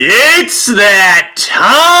It's that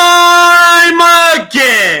time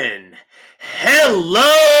again. Hello,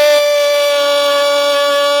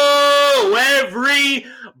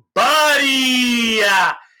 everybody.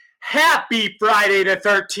 Happy Friday the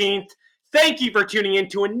 13th. Thank you for tuning in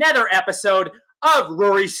to another episode of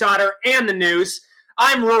Rory, Sauter, and the News.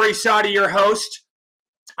 I'm Rory Sauter, your host.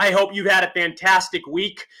 I hope you've had a fantastic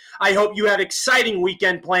week. I hope you have exciting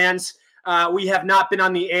weekend plans. We have not been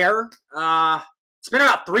on the air. It's been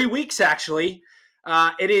about 3 weeks, actually.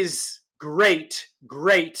 It is great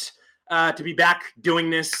to be back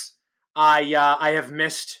doing this. I have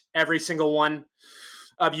missed every single one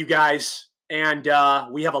of you guys, and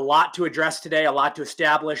we have a lot to address today, a lot to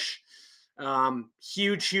establish.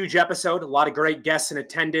 Huge episode, a lot of great guests in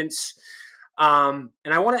attendance. And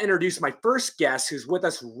I want to introduce my first guest who's with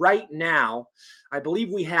us right now. I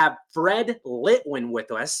believe we have Fred Litwin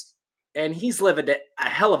with us, and he's lived a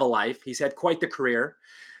hell of a life. He's had quite the career.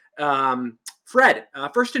 Fred,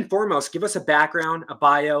 first and foremost, give us a background, a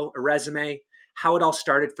bio, a resume, how it all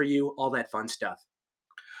started for you, all that fun stuff.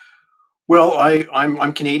 Well,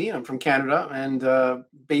 I'm Canadian. I'm from Canada, and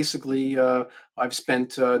basically, I've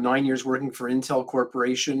spent 9 years working for Intel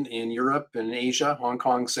Corporation in Europe and Asia, Hong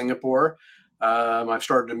Kong, Singapore. I've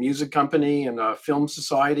started a music company and a film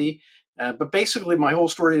society. But basically, my whole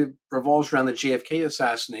story revolves around the JFK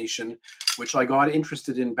assassination, which I got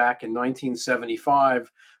interested in back in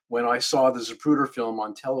 1975 when I saw the Zapruder film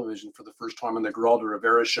on television for the first time on the Geraldo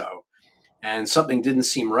Rivera show. And something didn't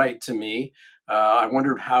seem right to me. I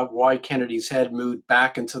wondered why Kennedy's head moved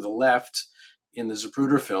back and to the left in the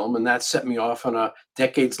Zapruder film, and that set me off on a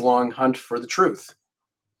decades-long hunt for the truth.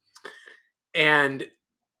 And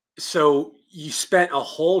so you spent a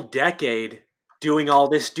whole decade doing all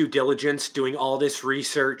this due diligence, doing all this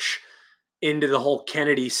research into the whole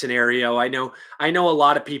Kennedy scenario. I know a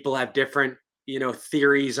lot of people have different,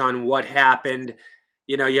 theories on what happened.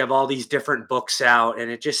 You have all these different books out, and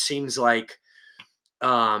it just seems like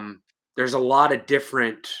there's a lot of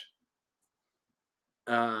different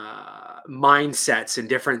mindsets and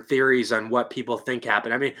different theories on what people think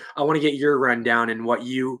happened. I mean, I want to get your rundown and what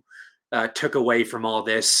you took away from all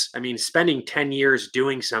this. I mean, spending 10 years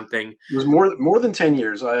doing something. It was more than 10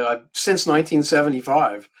 years. Since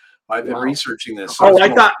 1975, I've been researching this. So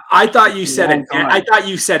I thought you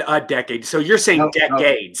said a decade. So you're saying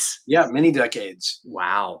decades? No. Yeah, many decades.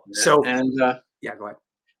 Wow. Yeah. So yeah, go ahead.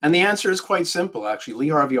 And the answer is quite simple, actually. Lee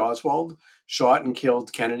Harvey Oswald shot and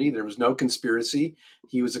killed Kennedy. There was no conspiracy.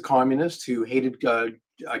 He was a communist who hated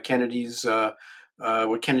Kennedy's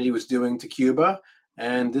what Kennedy was doing to Cuba,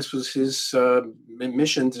 and this was his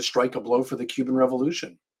mission to strike a blow for the Cuban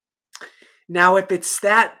Revolution. Now, if it's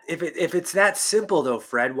that simple, though,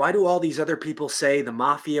 Fred, why do all these other people say the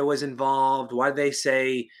mafia was involved? Why do they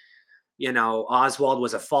say, Oswald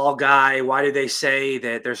was a fall guy? Why do they say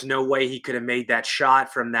that there's no way he could have made that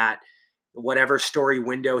shot from that whatever story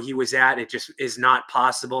window he was at? It just is not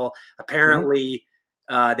possible. Apparently,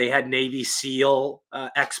 they had Navy SEAL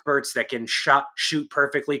experts that can shoot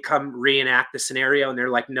perfectly, come reenact the scenario, and they're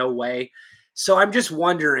like, no way. So I'm just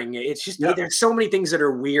wondering, it's just there's so many things that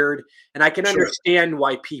are weird, and I can understand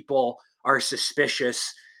why people are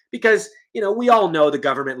suspicious because, we all know the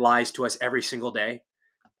government lies to us every single day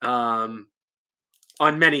on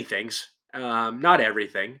many things, not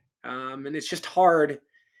everything. And it's just hard.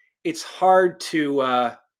 It's hard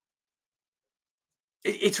to,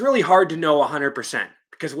 it's really hard to know 100%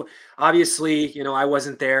 because obviously, I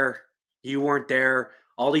wasn't there. You weren't there.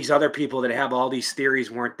 All these other people that have all these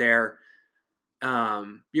theories weren't there.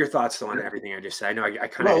 Your thoughts on everything I just said? I know I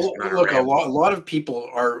kind of look. A lot of people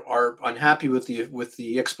are unhappy with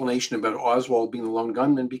the explanation about Oswald being the lone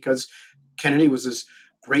gunman because Kennedy was this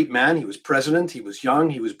great man. He was president. He was young.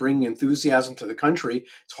 He was bringing enthusiasm to the country.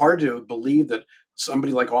 It's hard to believe that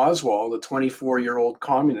somebody like Oswald, a 24-year-old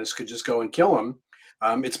communist, could just go and kill him.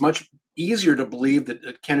 It's much easier to believe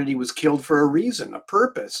that Kennedy was killed for a reason, a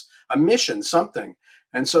purpose, a mission, something.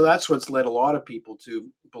 And so that's what's led a lot of people to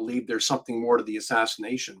believe there's something more to the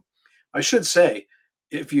assassination. I should say,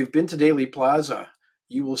 if you've been to Dealey Plaza,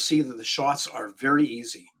 you will see that the shots are very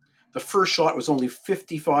easy. The first shot was only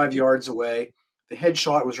 55 yards away. The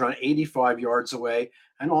headshot was around 85 yards away.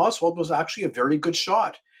 And Oswald was actually a very good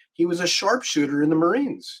shot. He was a sharpshooter in the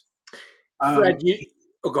Marines. Fred,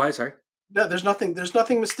 go ahead, sorry. No, there's nothing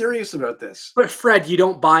mysterious about this. But Fred, you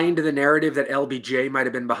don't buy into the narrative that LBJ might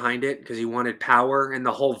have been behind it because he wanted power and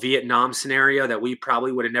the whole Vietnam scenario that we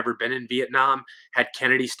probably would have never been in Vietnam had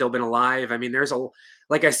Kennedy still been alive. I mean,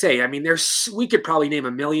 we could probably name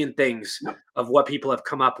a million things of what people have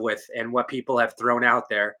come up with and what people have thrown out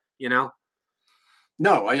there,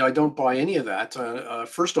 No, I don't buy any of that.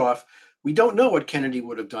 First off, we don't know what Kennedy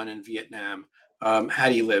would have done in Vietnam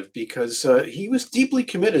had he lived, because he was deeply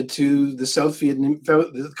committed to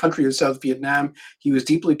the country of South Vietnam. He was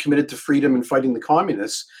deeply committed to freedom and fighting the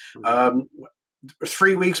communists. Mhm.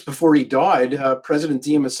 3 weeks before he died, President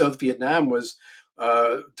Diem of South Vietnam was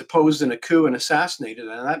deposed in a coup and assassinated,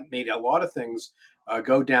 and that made a lot of things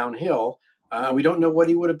go downhill. We don't know what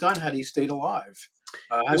he would have done had he stayed alive.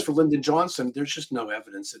 As for Lyndon Johnson, there's just no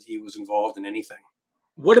evidence that he was involved in anything.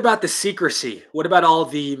 What about the secrecy? What about all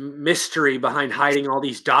the mystery behind hiding all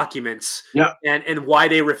these documents Yeah, and why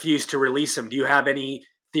they refuse to release them? Do you have any yeah.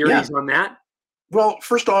 theories on that? Well,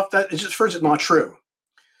 first off, that is just first, it's not true.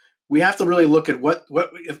 We have to really look at what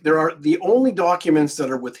if there are the only documents that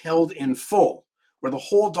are withheld in full, where the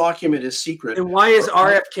whole document is secret. And why is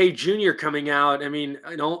Or RFK Jr. coming out? I mean,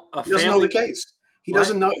 I know a he doesn't know the family. case. He What?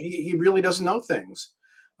 doesn't know. He really doesn't know things.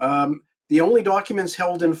 The only documents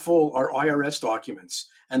held in full are IRS documents,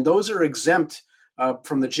 and those are exempt by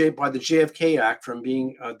the JFK Act from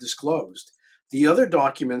being disclosed. The other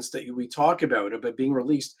documents that we talk about being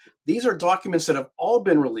released, these are documents that have all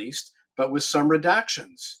been released, but with some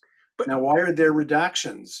redactions. But Now, why are there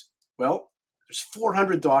redactions? Well, there's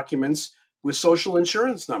 400 documents with social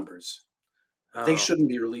insurance numbers. They oh, shouldn't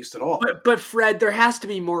be released at all. but Fred, there has to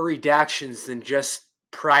be more redactions than just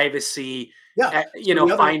privacy, Yeah. So the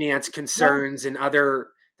other, finance no, concerns and other.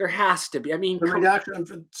 There has to be. I mean, the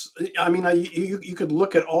redaction. I mean, you could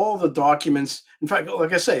look at all the documents. In fact,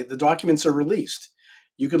 like I say, the documents are released.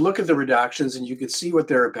 You could look at the redactions and you could see what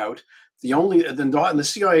they're about. The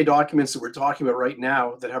CIA documents that we're talking about right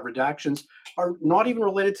now that have redactions are not even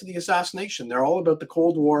related to the assassination. They're all about the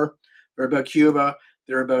Cold War. They're about Cuba.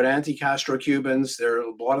 They're about anti-Castro Cubans. A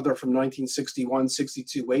lot of them from 1961,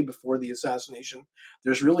 62, way before the assassination.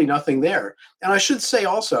 There's really nothing there. And I should say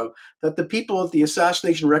also that the people at the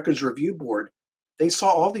Assassination Records Review Board, they saw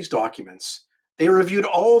all these documents. They reviewed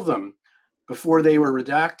all of them before they were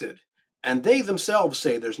redacted. And they themselves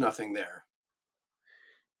say there's nothing there.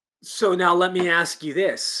 so now let me ask you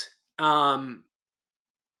this. Um,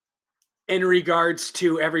 in regards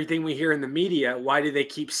to everything we hear in the media, why do they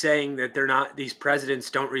keep saying that these presidents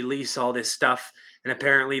don't release all this stuff? And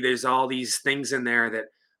apparently there's all these things in there that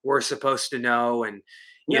we're supposed to know. And,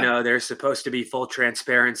 Yeah. there's supposed to be full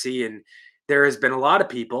transparency. And there has been a lot of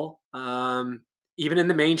people, even in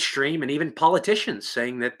the mainstream and even politicians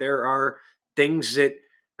saying that there are things that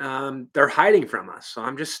they're hiding from us.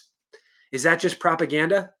 So is that just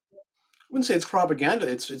propaganda? Wouldn't say it's propaganda.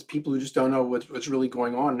 It's people who just don't know what's really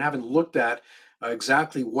going on and haven't looked at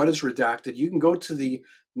exactly what is redacted. You can go to the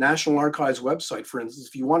National Archives website, for instance,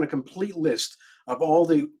 if you want a complete list of all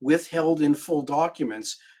the withheld in full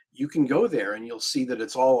documents. You can go there and you'll see that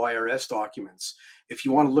it's all IRS documents. If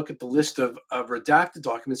you want to look at the list of redacted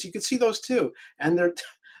documents, you can see those too, and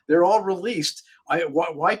they're all released.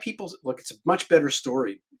 Why people look? It's a much better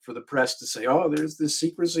story for the press to say, "Oh, there's this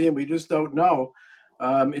secrecy and we just don't know."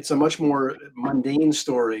 It's a much more mundane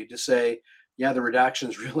story to say, yeah, the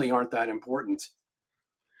redactions really aren't that important.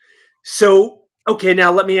 So, okay,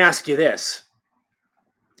 now let me ask you this.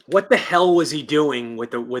 What the hell was he doing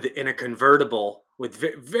with in a convertible with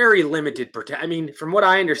very limited protection? I mean, from what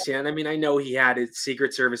I understand, I mean, I know he had his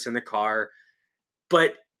Secret Service in the car,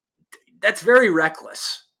 but that's very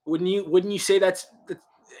reckless. Wouldn't you say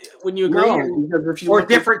wouldn't you agree? No, because if you Or look at,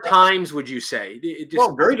 different times, would you say? It just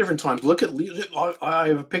well, very different times. Look at, I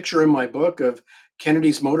have a picture in my book of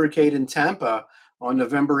Kennedy's motorcade in Tampa on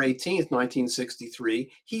November 18th,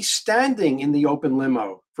 1963. He's standing in the open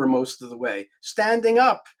limo for most of the way, standing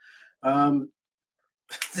up. Um,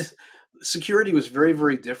 Security was very,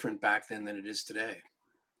 very different back then than it is today.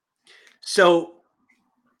 so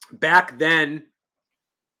back then,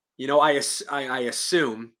 I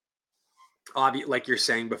assume, like you're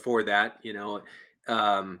saying before that,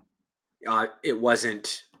 um, it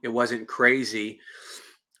wasn't crazy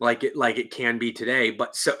like it can be today.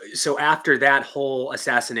 But so after that whole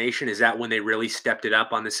assassination, is that when they really stepped it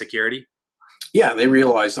up on the security? Yeah, they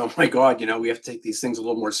realized, oh my God, we have to take these things a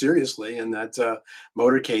little more seriously, and that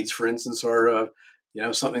motorcades, for instance, are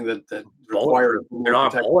something that require Bulletproof. They're more all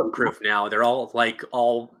protection. bulletproof now. They're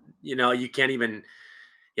all you can't even.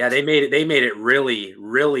 Yeah, they made it really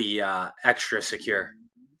really extra secure.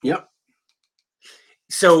 Yep.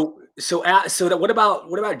 So that what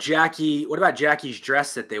about Jackie? What about Jackie's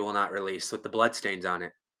dress that they will not release with the bloodstains on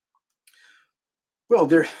it? Well,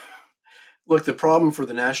 look, the problem for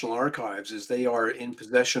the National Archives is they are in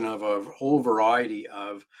possession of a whole variety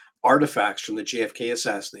of artifacts from the JFK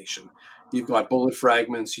assassination. You've got bullet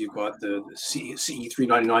fragments. You've got the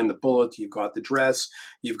CE-399, the bullet. You've got the dress.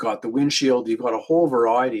 You've got the windshield. You've got a whole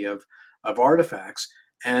variety of artifacts.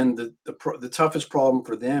 And the toughest problem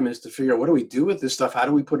for them is to figure out, what do we do with this stuff? How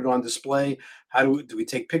do we put it on display? How do we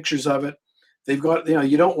take pictures of it? They've got,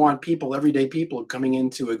 you don't want people, everyday people, coming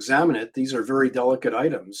in to examine it. These are very delicate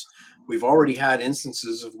items. We've already had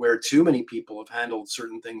instances of where too many people have handled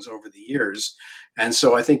certain things over the years. And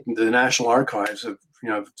so I think the National Archives have,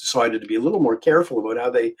 decided to be a little more careful about how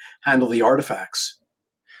they handle the artifacts.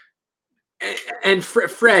 And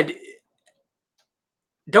Fred,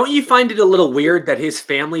 don't you find it a little weird that his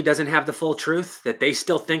family doesn't have the full truth, that they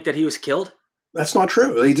still think that he was killed? That's not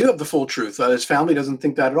true. They do have the full truth. His family doesn't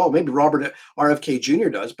think that at all. Maybe Robert RFK Jr.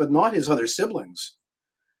 does, but not his other siblings.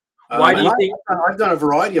 Why do you think? I've done a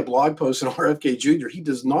variety of blog posts on RFK Jr. He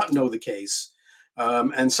does not know the case.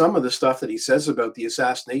 And some of the stuff that he says about the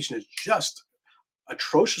assassination is just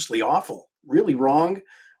atrociously awful, really wrong.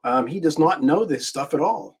 He does not know this stuff at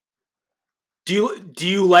all. Do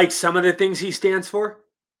you like some of the things he stands for?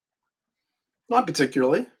 Not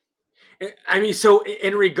particularly. I mean, so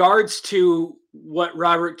in regards to what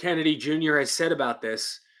Robert Kennedy Jr. has said about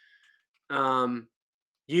this,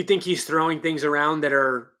 you think he's throwing things around that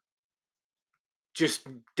are just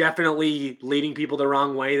definitely leading people the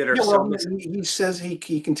wrong way, that are he says he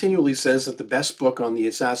continually says that the best book on the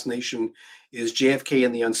assassination is JFK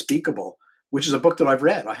and the Unspeakable, which is a book that I've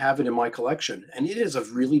read. I have it in my collection, and it is a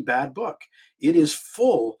really bad book. It is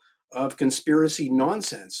full of conspiracy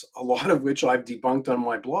nonsense, a lot of which I've debunked on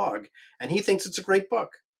my blog, and he thinks it's a great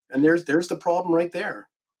book. And there's the problem right there.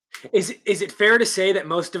 Is it fair to say that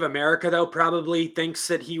most of America, though, probably thinks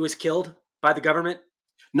that he was killed by the government?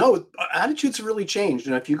 No, attitudes have really changed.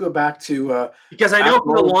 And if you go back to because I know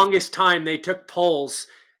for the longest time they took polls.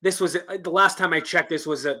 This was the last time I checked. This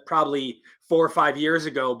was probably 4 or 5 years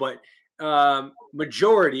ago, but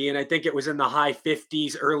majority, and I think it was in the high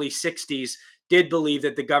 50s, early 60s, did believe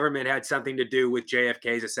that the government had something to do with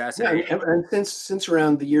JFK's assassination. Yeah, and since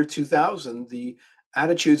around the year 2000, the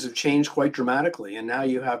attitudes have changed quite dramatically. And now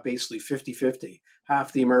you have basically 50-50.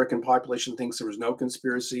 Half the American population thinks there was no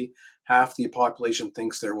conspiracy. Half the population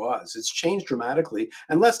thinks there was. It's changed dramatically.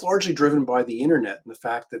 And that's largely driven by the internet and the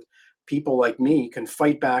fact that people like me can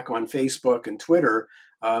fight back on Facebook and Twitter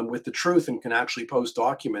with the truth and can actually post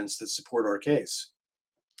documents that support our case.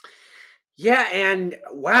 Yeah, and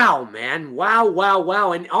wow, man.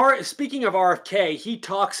 Wow. And speaking of RFK, he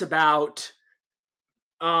talks about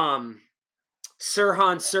Sirhan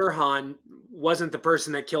wasn't the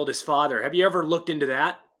person that killed his father. Have you ever looked into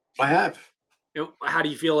that? I have. How do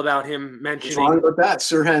you feel about him mentioning? What's wrong about that?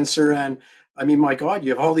 Sirhan. I mean, my God, you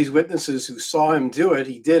have all these witnesses who saw him do it.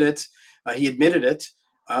 He did it. He admitted it.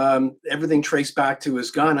 Everything traced back to his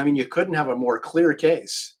gun. I mean, you couldn't have a more clear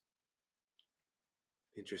case.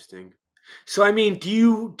 Interesting. So, I mean, do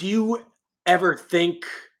you ever think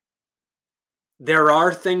there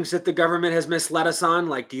are things that the government has misled us on?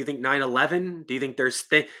 Like, do you think 9/11? Do you think there's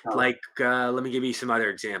let me give you some other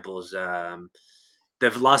examples. The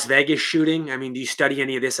Las Vegas shooting. I mean, do you study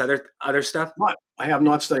any of this other stuff? I have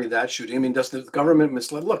not studied that shooting. I mean, does the government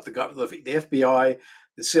misled? Look, the FBI,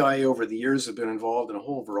 the CIA over the years have been involved in a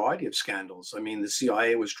whole variety of scandals. I mean, the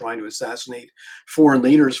CIA was trying to assassinate foreign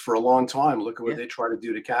leaders for a long time. Look at what they tried to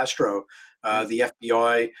do to Castro. The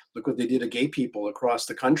FBI, look what they did to gay people across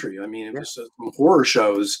the country. I mean, it was some horror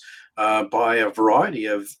shows by a variety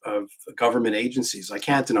of government agencies. I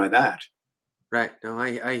can't deny that. Right. No,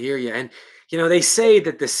 I hear you. And, they say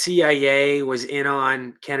that the CIA was in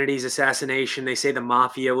on Kennedy's assassination. They say the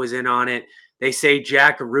mafia was in on it. They say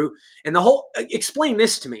Jack Ruby. And explain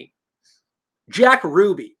this to me. Jack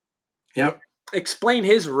Ruby. Yep. Explain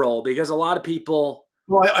his role, because a lot of people.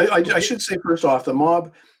 Well, I should say first off, the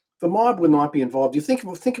mob would not be involved. You think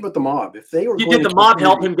about the mob. If they were, did the mob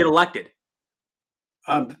help him get elected?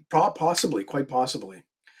 Possibly, quite possibly.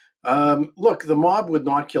 Look, the mob would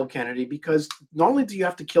not kill Kennedy because not only do you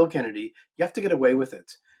have to kill Kennedy, you have to get away with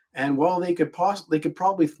it. And while they could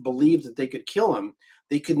probably believe that they could kill him,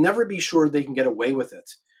 they could never be sure they can get away with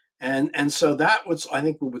it. And so that was, I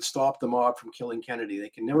think, what would stop the mob from killing Kennedy. They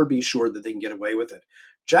can never be sure that they can get away with it.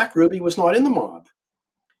 Jack Ruby was not in the mob.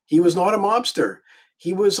 He was not a mobster.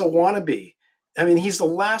 He was a wannabe. I mean, he's the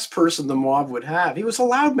last person the mob would have. He was a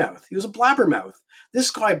loudmouth. He was a blabbermouth. This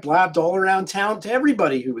guy blabbed all around town to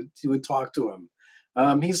everybody who would talk to him.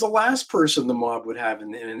 He's the last person the mob would have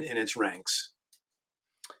in its ranks.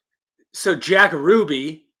 So Jack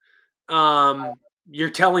Ruby, you're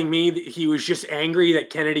telling me that he was just angry that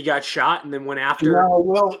Kennedy got shot and then went after? No,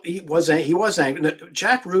 well, he was angry.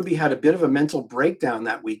 Jack Ruby had a bit of a mental breakdown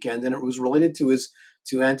that weekend, and it was related to his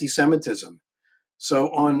to anti-Semitism. So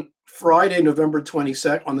on Friday, November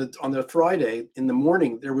 22nd, on the Friday in the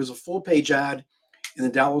morning, there was a full-page ad in the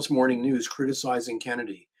Dallas Morning News criticizing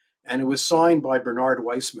Kennedy, and it was signed by Bernard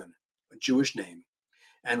Weissman, a Jewish name.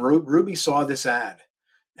 And Ruby saw this ad,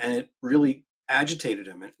 and it really agitated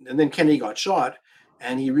him. And then Kennedy got shot,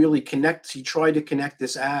 and he tried to connect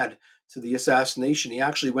this ad to the assassination. He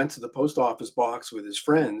actually went to the post office box with his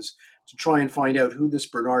friends to try and find out who this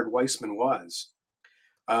Bernard Weissman was.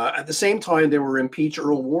 At the same time, there were impeach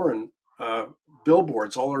Earl Warren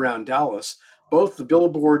billboards all around Dallas. Both the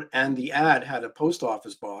billboard and the ad had a post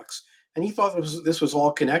office box, and he thought this was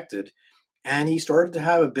all connected. And he started to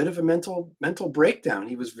have a bit of a mental breakdown.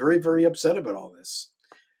 He was very, very upset about all this.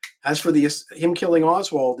 As for him killing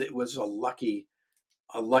Oswald, it was a lucky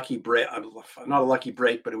break, not a lucky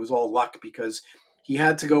break, but it was all luck, because he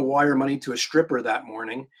had to go wire money to a stripper that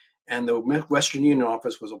morning, and the Western Union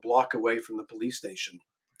office was a block away from the police station.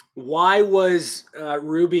 Why was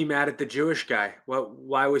Ruby mad at the Jewish guy?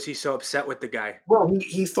 Why was he so upset with the guy? Well,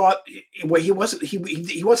 he thought, well, he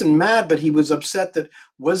wasn't mad, but he was upset that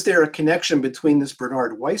was there a connection between this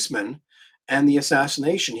Bernard Weissman and the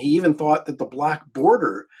assassination. He even thought that the black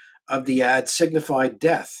border of the ad signified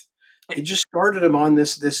death. It just started him on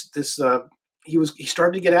this. He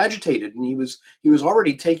started to get agitated, and he was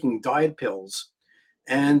already taking diet pills.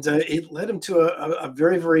 And it led him to a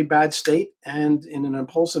very, very bad state. And in an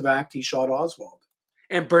impulsive act, he shot Oswald.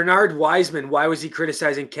 And Bernard Weissman, why was he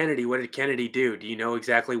criticizing Kennedy? What did Kennedy do? Do you know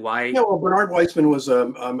exactly why? Yeah, well, Bernard Weissman was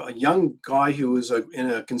a young guy who was in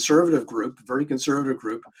a conservative group, a very conservative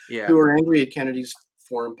group, who were angry at Kennedy's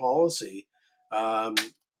foreign policy,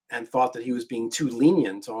 and thought that he was being too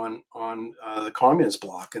lenient on the communist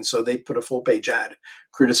bloc. And so they put a full-page ad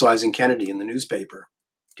criticizing Kennedy in the newspaper.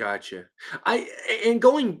 Gotcha.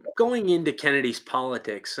 Going into Kennedy's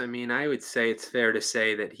politics, I mean, I would say it's fair to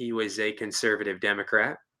say that he was a conservative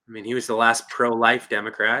Democrat. I mean, he was the last pro-life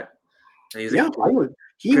Democrat. He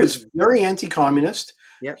was very anti-communist.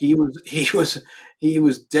 Yeah. He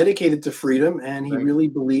was dedicated to freedom, and he really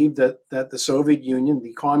believed that the Soviet Union,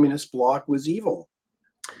 the communist bloc, was evil.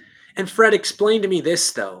 And Fred, explain to me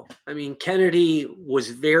this, though. I mean, Kennedy was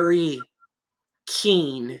very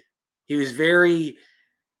keen. He was very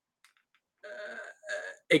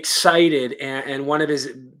excited, and one of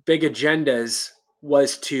his big agendas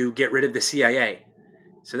was to get rid of the CIA.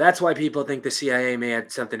 So that's why people think the CIA may have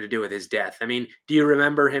something to do with his death. I mean, do you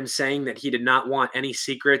remember him saying that he did not want any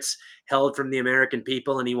secrets held from the American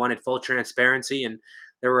people, and he wanted full transparency? And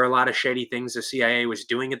there were a lot of shady things the CIA was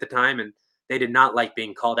doing at the time, and they did not like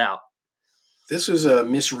being called out. This was a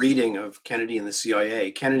misreading of Kennedy and the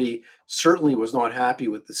CIA. Kennedy certainly was not happy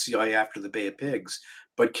with the CIA after the Bay of Pigs,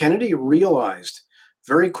 but Kennedy realized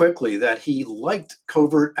very quickly that he liked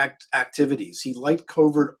covert activities. He liked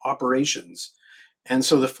covert operations. And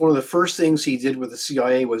so one of the first things he did with the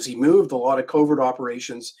CIA was he moved a lot of covert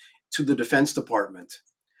operations to the Defense Department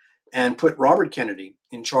and put Robert Kennedy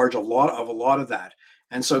in charge of a lot of that.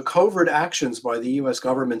 And so covert actions by the US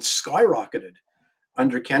government skyrocketed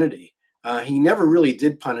under Kennedy. He never really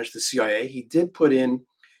did punish the CIA. He did put in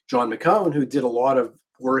John McCone, who did a lot of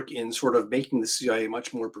work in sort of making the CIA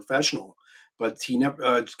much more professional. But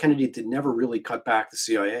Kennedy did never really cut back the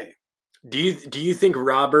CIA. Do you think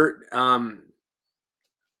Robert,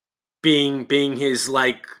 being his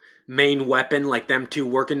like main weapon, like them two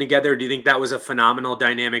working together, do you think that was a phenomenal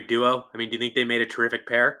dynamic duo? I mean, do you think they made a terrific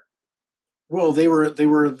pair? Well, they were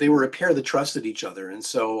a pair that trusted each other, and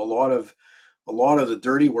so a lot of the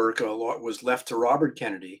dirty work was left to Robert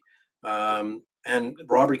Kennedy. And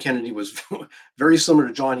Robert Kennedy was very similar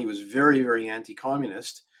to John. He was very, very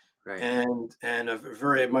anti-communist. Right. And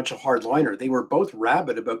very much a hardliner. They were both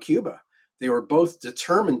rabid about Cuba. They were both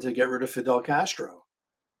determined to get rid of Fidel Castro.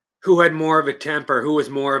 Who had more of a temper? Who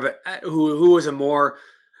was more of who was a more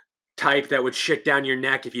type that would shit down your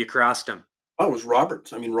neck if you crossed him? Oh, it was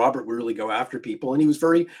Robert. I mean, Robert would really go after people, and he was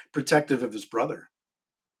very protective of his brother.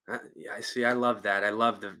 Yeah, I see. I love that. I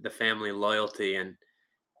love the family loyalty. And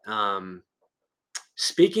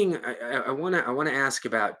speaking, I want to ask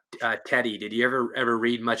about Teddy. Did you ever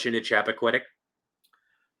read much into Chappaquiddick?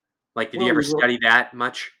 Like, did you ever study that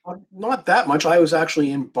much? Not that much. I was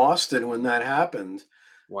actually in Boston when that happened.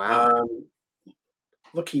 Wow.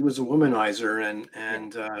 Look, he was a womanizer,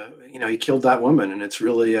 and he killed that woman, and it's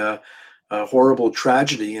really a horrible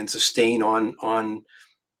tragedy, and it's a stain on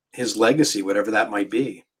his legacy, whatever that might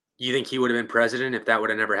be. You think he would have been president if that would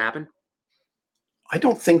have never happened? I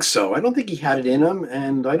don't think so. I don't think he had it in him,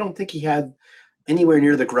 and I don't think he had anywhere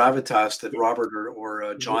near the gravitas that Robert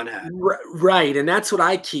or John had. Right, and that's what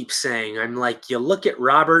I keep saying. I'm like, you look at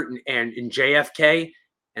Robert and JFK,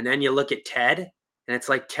 And then you look at Ted, and it's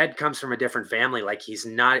like Ted comes from a different family. Like he's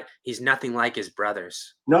nothing like his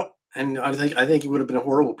brothers. No, and I think he would have been a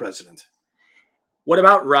horrible president. What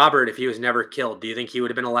about Robert if he was never killed? Do you think he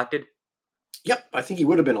would have been elected? Yep, I think he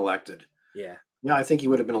would have been elected. Yeah. Yeah, I think he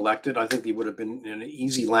would have been elected. I think he would have been in an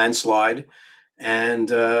easy landslide, and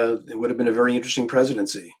it would have been a very interesting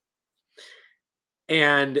presidency.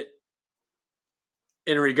 And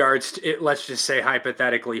in regards to it, let's just say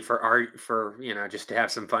hypothetically for just to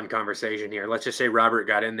have some fun conversation here, let's just say Robert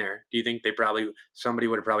got in there. Do you think somebody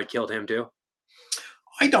would have probably killed him too?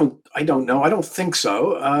 I don't know. I don't think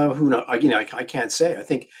so. Who know? I can't say.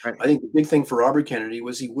 Right. I think the big thing for Robert Kennedy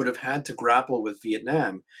was he would have had to grapple with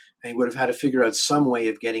Vietnam, and he would have had to figure out some way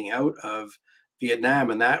of getting out of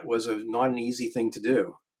Vietnam, and that was not an easy thing to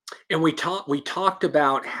do. And we talked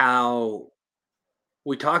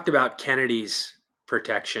about Kennedy's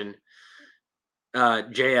protection,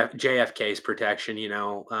 JFK's protection.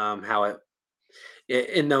 How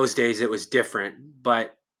in those days it was different,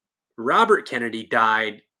 but Robert Kennedy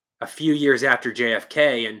died a few years after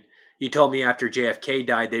JFK, and you told me after JFK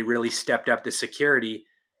died, they really stepped up the security.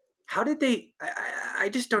 How did they? I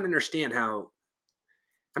just don't understand how.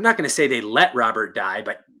 I'm not going to say they let Robert die,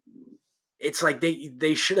 but it's like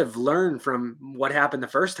they should have learned from what happened the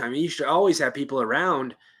first time. You should always have people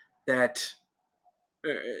around that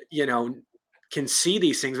uh, you know can see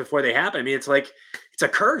these things before they happen. I mean, it's like it's a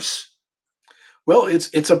curse. Well,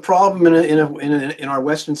 it's a problem in our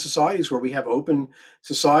Western societies where we have open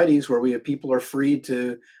societies where we have people are free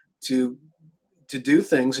to to do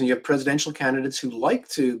things, and you have presidential candidates who like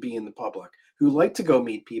to be in the public, who like to go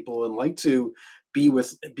meet people and like to be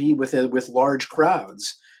with large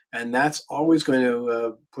crowds, and that's always going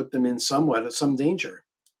to put them in some danger.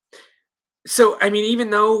 So, I mean, even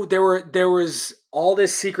though there was all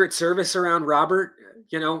this secret service around Robert,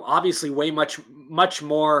 obviously way much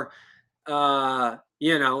more,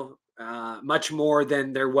 much more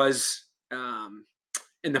than there was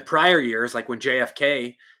in the prior years, like when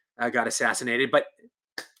JFK got assassinated. But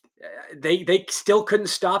they still couldn't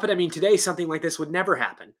stop it. I mean, today something like this would never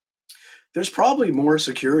happen. There's probably more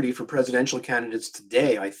security for presidential candidates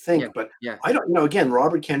today, I Yeah, think, but yeah, I don't know. Again,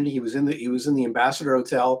 Robert Kennedy, he was in the Ambassador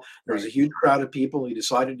Hotel. There was right. a huge crowd of people. He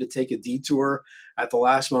decided to take a detour at the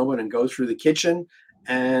last moment and go through the kitchen,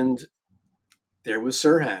 and there was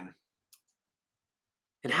Sirhan.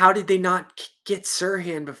 And how did they not get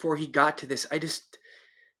Sirhan before he got to this?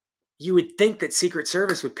 You would think that Secret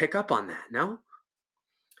Service would pick up on that, no?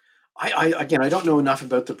 Again, I don't know enough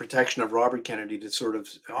about the protection of Robert Kennedy to sort of.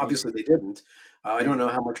 Yeah, Obviously, they didn't. I yeah. don't know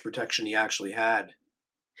how much protection he actually had.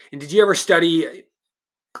 And did you ever study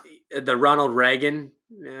the Ronald Reagan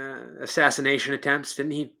assassination attempts?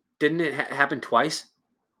 Didn't it happen twice?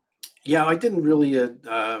 Yeah, I didn't really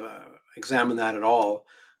examine that at all.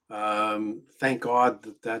 Thank God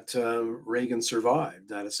that Reagan survived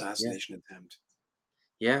that Yeah. assassination attempt.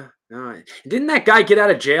 Yeah. No. Didn't that guy get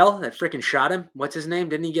out of jail that freaking shot him? What's his name?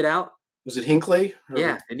 Didn't he get out? Was it Hinckley?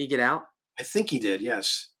 Yeah. Didn't he get out? I think he did.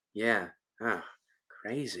 Yes. Yeah. Oh,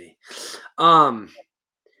 crazy. Um,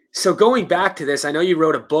 so going back to this, I know you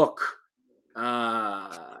wrote a book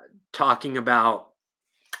uh talking about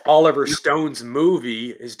Oliver Stone's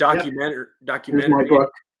movie, his Yeah. documentary Here's my documentary.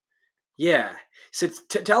 book. Yeah. So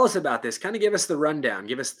tell us about this. Kind of give us the rundown.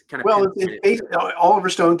 Give us kind of Well, pinpoint it. Oliver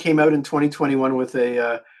Stone came out in 2021 with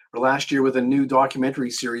or last year with a new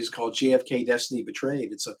documentary series called JFK Destiny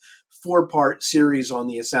Betrayed. It's a four-part series on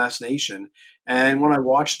the assassination. And when I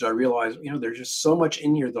watched it, I realized, there's just so much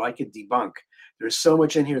in here that I could debunk. There's so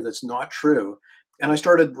much in here that's not true. And I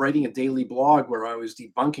started writing a daily blog where I was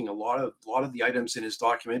debunking a lot of the items in his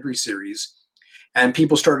documentary series. And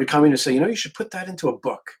people started coming to say, you should put that into a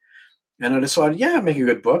book. And I decided, yeah, make a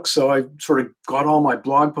good book. So I sort of got all my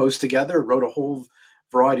blog posts together, wrote a whole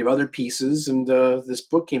variety of other pieces, and this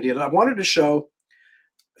book came together. I wanted to show,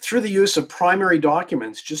 through the use of primary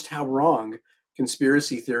documents, just how wrong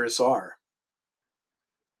conspiracy theorists are.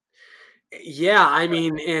 Yeah, I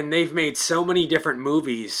mean, and they've made so many different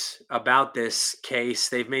movies about this case.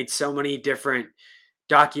 They've made so many different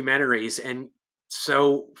documentaries. And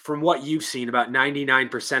so, from what you've seen, about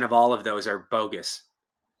 99% of all of those are bogus,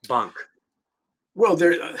 bunk. Well,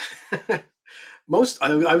 there,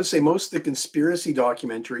 I would say most of the conspiracy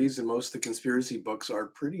documentaries and most of the conspiracy books are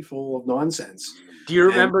pretty full of nonsense. Do you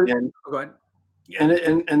And remember? and Go ahead.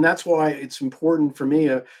 and that's why it's important for me.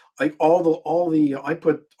 Like I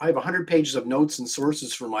have 100 pages of notes and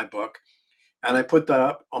sources for my book, and I put that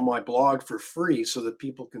up on my blog for free so that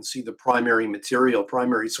people can see the primary material,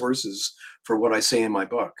 primary sources for what I say in my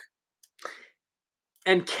book.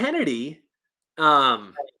 And Kennedy,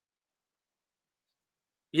 um,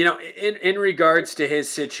 In regards to his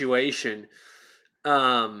situation,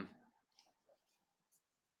 um,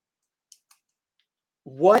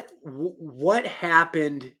 what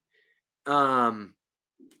happened? Um,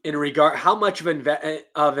 in regard, how much of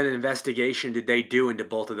an investigation did they do into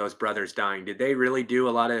both of those brothers dying? Did they really do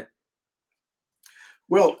a lot of?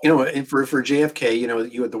 Well, and for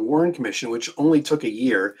JFK, you had the Warren Commission, which only took a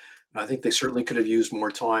year. I think they certainly could have used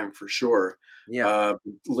more time for sure. Yeah. Uh,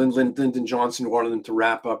 Lyndon Johnson wanted them to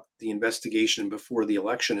wrap up the investigation before the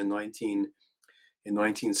election in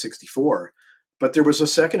 1964. But there was a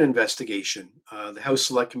second investigation, the House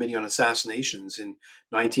Select Committee on Assassinations in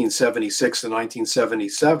 1976 to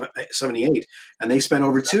 1977, 78, and they spent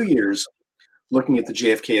over 2 years looking at the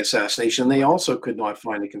JFK assassination. They also could not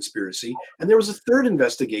find a conspiracy. And there was a third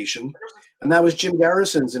investigation, and that was Jim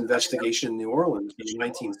Garrison's investigation in New Orleans in the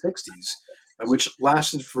 1960s, which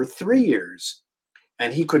lasted for 3 years.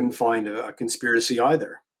 And he couldn't find a conspiracy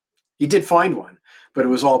either. He did find one, but it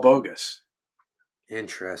was all bogus.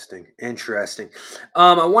 Interesting. Interesting.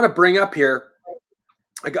 I want to bring up here.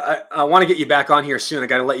 I want to get you back on here soon. I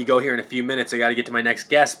got to let you go here in a few minutes. I got to get to my next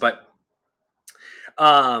guest, but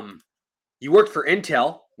um, you worked for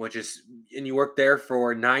Intel, and you worked there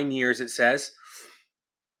for 9 years. It says.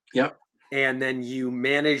 Yep. And then you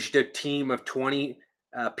managed a team of 20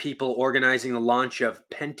 people organizing the launch of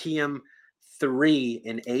Pentium 3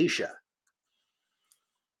 in Asia.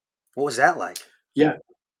 What was that like? Yeah.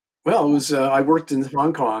 Well, it was. I worked in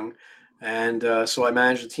Hong Kong, and so I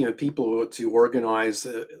managed a team of people to organize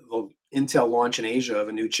the Intel launch in Asia of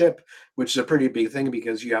a new chip, which is a pretty big thing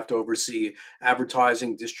because you have to oversee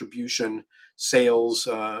advertising, distribution, sales,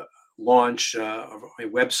 launch, a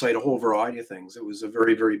website, a whole variety of things. It was a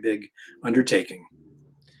very, very big undertaking.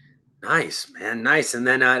 Nice, man. Nice. And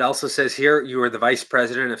then it also says here you were the vice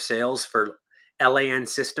president of sales for LAN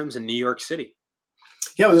Systems in New York City.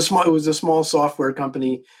 Yeah, it was a small software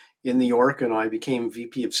company in New York, and I became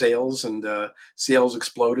VP of sales, and sales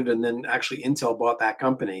exploded, and then actually Intel bought that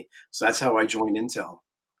company, so that's how I joined Intel.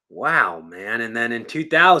 Wow, man. And then in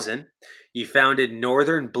 2000, you founded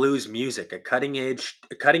Northern Blues Music, a cutting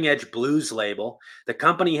edge blues label. The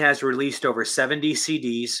company has released over 70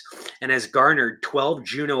 CDs and has garnered 12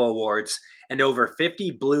 Juno Awards and over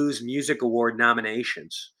 50 Blues Music Award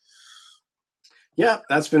nominations. Yeah,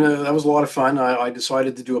 that was a lot of fun. I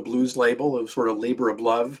decided to do a blues label. It was sort of labor of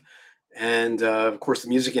love, and of course, the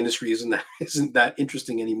music industry isn't that isn't that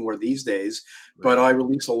interesting anymore these days. But Right. I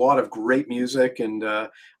released a lot of great music, and I-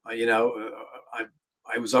 you know, uh,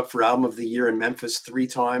 I was up for album of the year in Memphis 3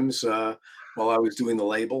 times while I was doing the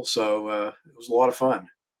label. So it was a lot of fun.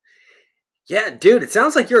 Yeah, dude, it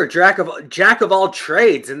sounds like you're a jack of all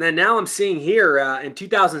trades. And then now I'm seeing here in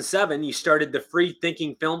 2007, you started the Free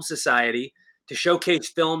Thinking Film Society to showcase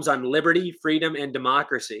films on liberty, freedom, and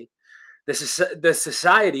democracy. The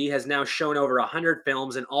society has now shown over 100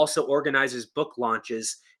 films and also organizes book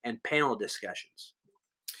launches and panel discussions.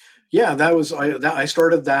 Yeah, I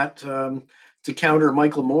started that to counter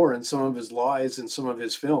Michael Moore and some of his lies in some of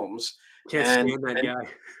his films, Can't and stand that and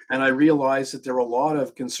guy. and I realized that there were a lot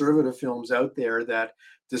of conservative films out there that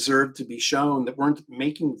deserved to be shown that weren't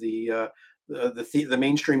making the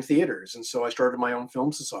mainstream theaters, and so I started my own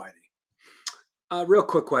film society. Real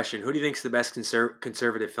quick question: who do you think is the best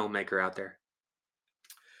conservative filmmaker out there?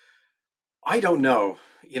 I don't know.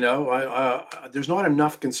 There's not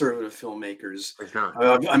enough conservative filmmakers. There's not.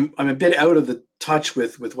 I'm a bit out of the touch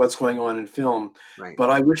with what's going on in film, Right. but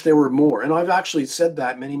I wish there were more. And I've actually said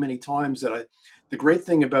that many, many times that the great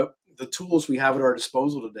thing about the tools we have at our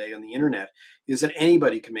disposal today on the internet is that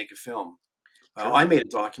anybody can make a film. True. I made a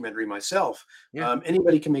documentary myself. Yeah.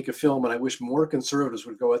 Anybody can make a film, and I wish more conservatives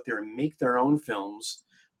would go out there and make their own films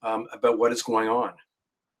about what is going on.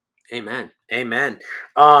 Amen. Amen.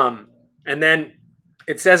 Um, and then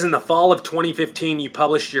it says in the fall of 2015, you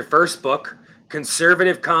published your first book,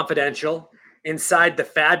 Conservative Confidential,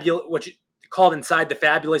 which called Inside the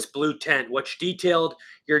Fabulous Blue Tent, which detailed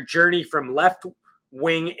your journey from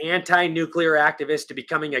left-wing anti-nuclear activist to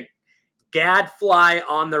becoming a gadfly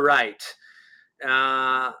on the right.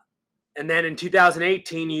 Uh, and then in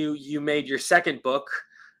 2018, you made your second book,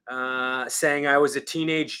 saying I was a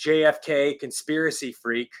teenage JFK conspiracy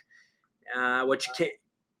freak, which came,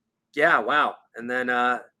 yeah, wow. And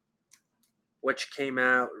then which came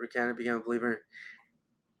out, kind of became a believer.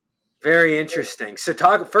 Very interesting. So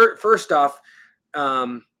first off,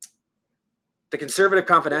 um, the Conservative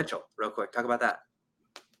Confidential, real quick. Talk about that.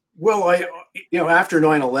 Well, after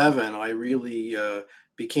 9/11, I really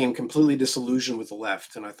became completely disillusioned with the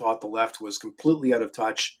left, and I thought the left was completely out of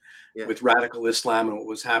touch with radical Islam and what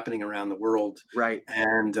was happening around the world. Right.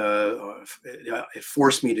 And it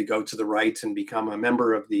forced me to go to the right and become a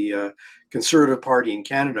member of the Conservative Party in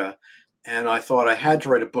Canada. And I thought I had to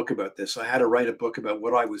write a book about this. I had to write a book about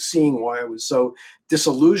what I was seeing, why I was so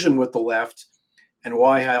disillusioned with the left, and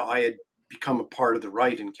why I had become a part of the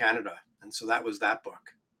right in Canada. And so that was that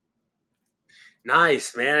book.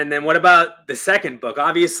 Nice, man. And then what about the second book?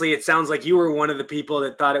 Obviously, it sounds like you were one of the people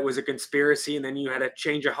that thought it was a conspiracy, and then you had a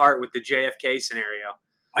change of heart with the JFK scenario.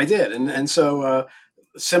 I did. And so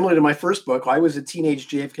similar to my first book, I was a teenage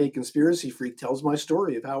JFK conspiracy freak. Tells my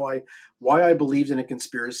story of why I believed in a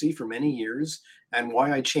conspiracy for many years, and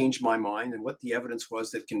why I changed my mind, and what the evidence was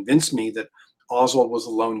that convinced me that Oswald was a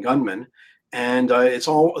lone gunman. And it's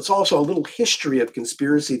also a little history of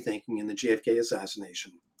conspiracy thinking in the JFK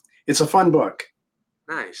assassination. It's a fun book.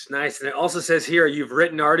 Nice, nice. And it also says here you've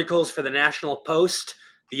written articles for the National Post,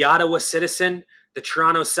 the Ottawa Citizen, the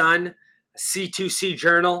Toronto Sun, C2C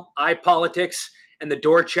Journal, iPolitics, and the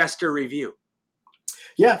Dorchester Review.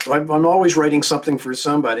 Yeah, I'm always writing something for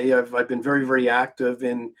somebody. I've been very, very active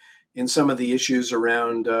in some of the issues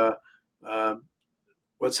around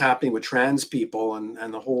what's happening with trans people,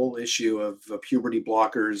 and the whole issue of puberty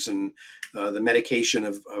blockers and the medication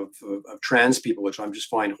of trans people, which I'm just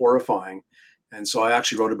find horrifying. And so I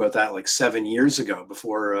actually wrote about that like 7 years ago,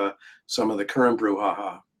 before some of the current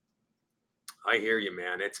brouhaha. I hear you,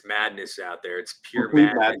 man. It's madness out there. It's pure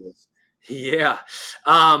Complete madness. Yeah.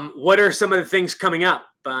 What are some of the things coming up?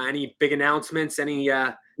 Any big announcements?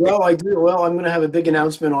 Well, I do. Well, I'm going to have a big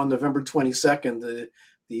announcement on November 22nd,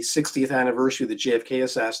 the 60th anniversary of the JFK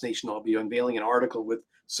assassination. I'll be unveiling an article with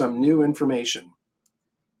some new information.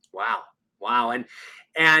 Wow.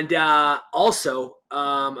 And also,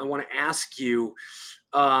 I want to ask you,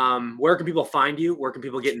 where can people find you? Where can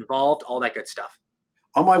people get involved? All that good stuff.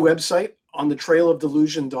 On my website, on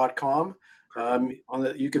thetrailofdelusion.com.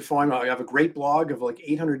 You can find, I have a great blog of like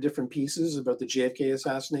 800 different pieces about the JFK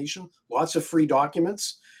assassination, lots of free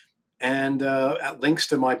documents, and links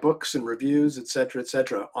to my books and reviews,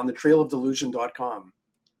 etc., on thetrailofdelusion.com.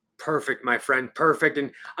 Perfect, my friend. Perfect.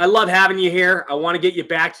 And I love having you here. I want to get you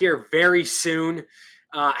back here very soon.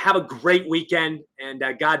 Have a great weekend, and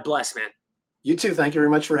God bless, man. You too. Thank you very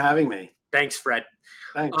much for having me. Thanks, Fred.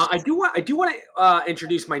 Thanks. I do want to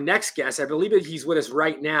introduce my next guest. I believe that he's with us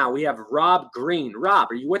right now. We have Rob Green.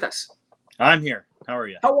 Rob, are you with us? I'm here. How are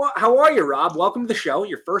you? How are you, Rob? Welcome to the show.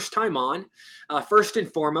 Your first time on. First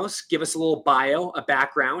and foremost, give us a little bio, a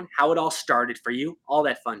background, how it all started for you, all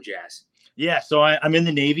that fun jazz. Yeah, so I'm in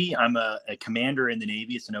the Navy. I'm a commander in the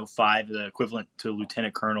Navy. It's an 05, the equivalent to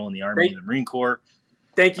lieutenant colonel in the Army and the Marine Corps.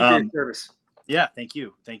 Thank you for your service. Yeah, thank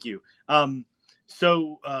you.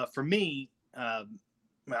 So for me,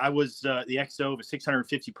 I was the XO of a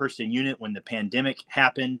 650-person unit when the pandemic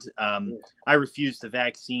happened. I refused the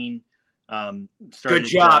vaccine. Good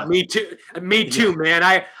job. Me too, man.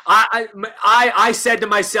 I said to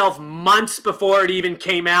myself months before it even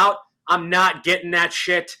came out, I'm not getting that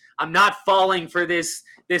shit. I'm not falling for this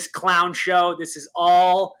clown show. This is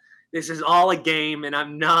all a game, and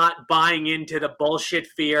I'm not buying into the bullshit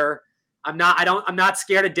fear. I'm not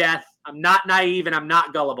scared of death. I'm not naive, and I'm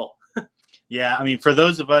not gullible. Yeah, I mean, for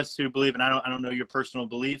those of us who believe, and I don't know your personal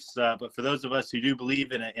beliefs, but for those of us who do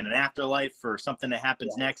believe in an afterlife or something that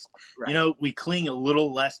happens next, right. We cling a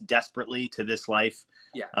little less desperately to this life.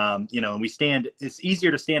 Yeah. And we stand. It's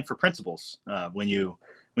easier to stand for principles when you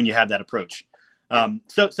have that approach.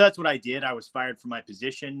 So that's what I did. I was fired from my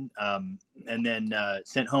position, and then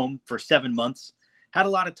sent home for 7 months. Had a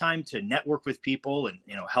lot of time to network with people and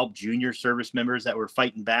help junior service members that were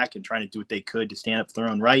fighting back and trying to do what they could to stand up for their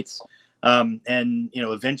own rights. And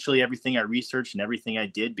eventually everything I researched and everything I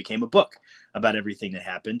did became a book about everything that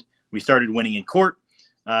happened. We started winning in court,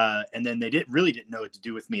 and then they didn't know what to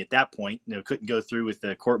do with me at that point. Couldn't go through with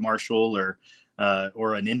a court martial or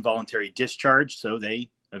an involuntary discharge, so they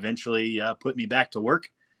eventually put me back to work.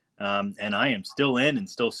 And I am still in and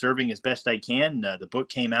still serving as best I can. The book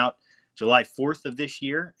came out July 4th of this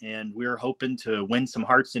year, and we're hoping to win some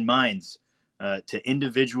hearts and minds to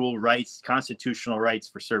individual rights, constitutional rights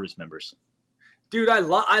for service members. Dude, I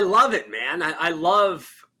love it, man. I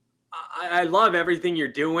love everything you're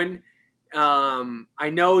doing. I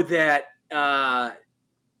know that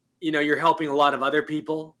you're helping a lot of other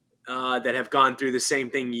people that have gone through the same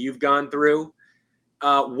thing you've gone through.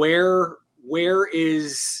 Where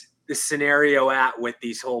is the scenario at with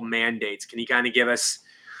these whole mandates? Can you kind of give us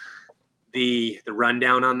the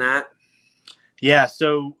rundown on that? Yeah.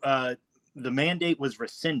 So the mandate was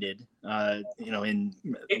rescinded, in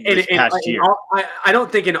this past year. I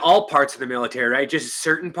don't think in all parts of the military, right? Just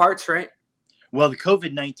certain parts, right? Well, the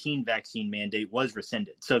COVID-19 vaccine mandate was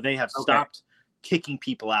rescinded, so they have stopped kicking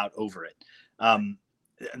people out over it.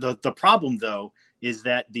 The problem, though, is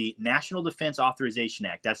that the National Defense Authorization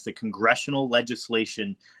Act, that's the congressional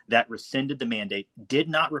legislation that rescinded the mandate, did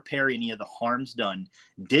not repair any of the harms done,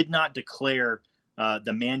 did not declare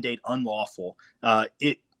the mandate unlawful.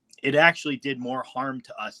 It actually did more harm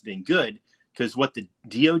to us than good, because what the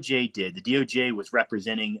DOJ did, the DOJ was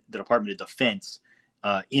representing the Department of Defense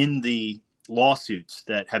in the lawsuits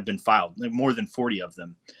that have been filed, more than 40 of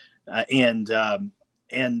them.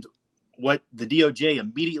 And what the DOJ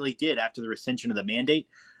immediately did after the rescission of the mandate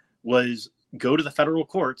was go to the federal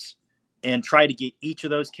courts and try to get each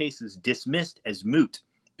of those cases dismissed as moot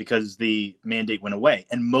because the mandate went away.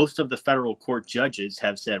 And most of the federal court judges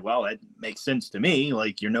have said, well, that makes sense to me.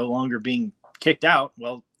 Like, you're no longer being kicked out.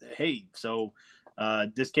 Well, hey, so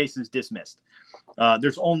this case is dismissed.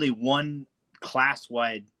 There's only one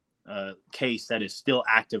class-wide case that is still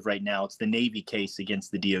active right now. It's the Navy case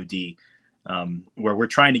against the DOD. Where we're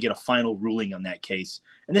trying to get a final ruling on that case.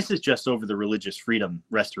 And this is just over the Religious Freedom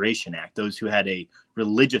Restoration Act, those who had a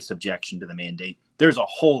religious objection to the mandate. There's a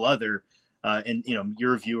whole other, and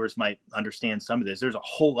your viewers might understand some of this, there's a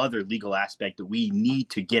whole other legal aspect that we need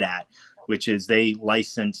to get at, which is they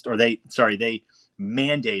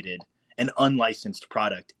mandated an unlicensed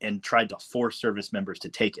product and tried to force service members to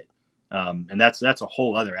take it. And that's a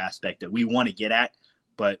whole other aspect that we want to get at,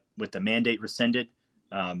 but with the mandate rescinded,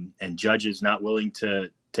 and judges not willing to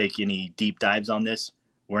take any deep dives on this,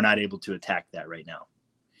 we're not able to attack that right now.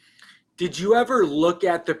 Did you ever look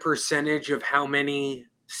at the percentage of how many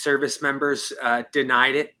service members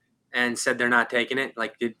denied it and said they're not taking it?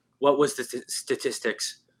 What was the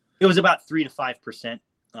statistics? It was about 3 to 5%.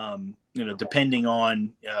 Depending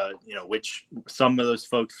on which, some of those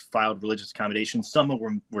folks filed religious accommodations. Some of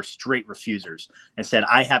them were straight refusers and said,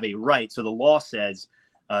 I have a right. So the law says,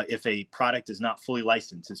 if a product is not fully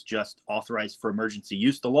licensed, it's just authorized for emergency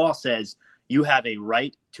use. The law says you have a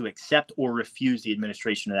right to accept or refuse the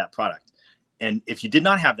administration of that product. And if you did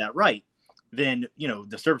not have that right, then,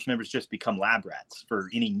 the service members just become lab rats for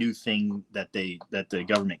any new thing that the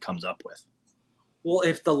government comes up with. Well,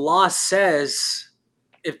 if the law states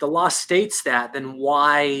that, then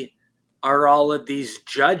why are all of these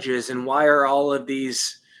judges and why are all of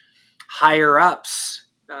these higher ups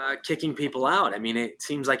kicking people out? I mean, it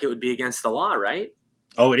seems like it would be against the law, right?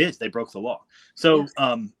 Oh, it is. They broke the law. So,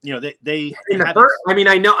 they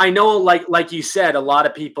I know, like you said, a lot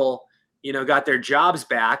of people, got their jobs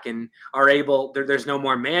back and are able, there's no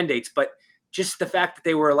more mandates, but just the fact that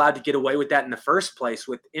they were allowed to get away with that in the first place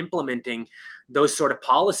with implementing those sort of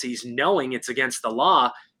policies, knowing it's against the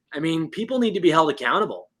law. I mean, people need to be held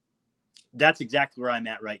accountable. That's exactly where I'm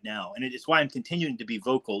at right now. And it's why I'm continuing to be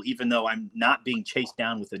vocal, even though I'm not being chased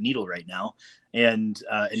down with a needle right now. And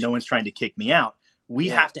no one's trying to kick me out. We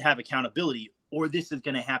have to have accountability, or this is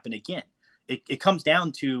going to happen again. It comes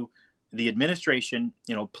down to the administration,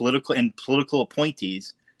 political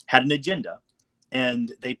appointees had an agenda,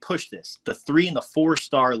 and they pushed this. The 3 and the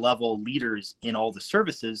 4-star level leaders in all the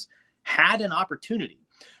services had an opportunity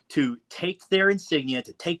to take their insignia,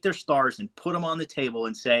 to take their stars and put them on the table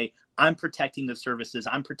and say, I'm protecting the services,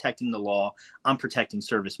 I'm protecting the law, I'm protecting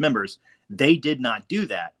service members. They did not do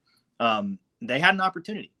that. They had an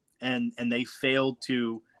opportunity, and they failed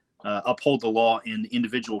to uphold the law and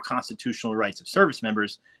individual constitutional rights of service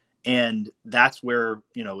members. And that's where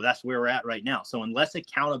we're at right now. So unless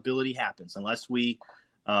accountability happens, unless we,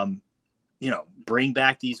 bring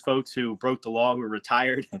back these folks who broke the law, who are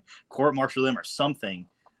retired, court-martial them or something,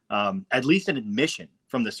 at least an admission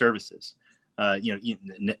from the services,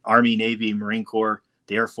 Army, Navy, Marine Corps,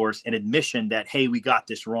 the Air Force, an admission that, hey, we got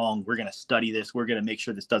this wrong. We're going to study this. We're going to make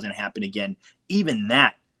sure this doesn't happen again. Even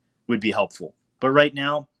that would be helpful. But right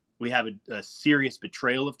now, we have a serious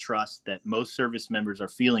betrayal of trust that most service members are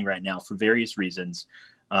feeling right now for various reasons.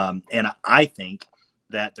 And I think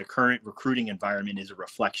that the current recruiting environment is a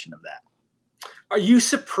reflection of that. Are you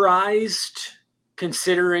surprised,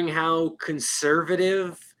 considering how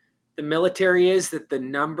conservative the military is, that the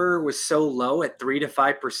number was so low at 3 to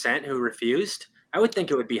 5% who refused? I would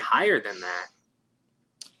think it would be higher than that.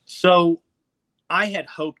 So I had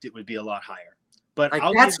hoped it would be a lot higher. But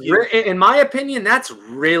in my opinion, that's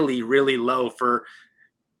really, really low for,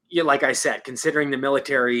 like I said, considering the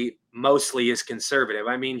military mostly is conservative.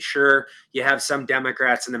 I mean, sure, you have some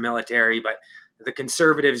Democrats in the military, but the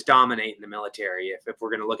conservatives dominate in the military if we're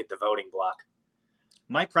going to look at the voting bloc.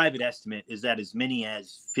 My private estimate is that as many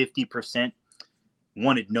as 50%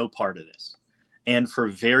 wanted no part of this. And for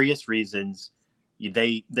various reasons,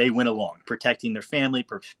 they went along, protecting their family,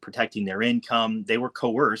 protecting their income. They were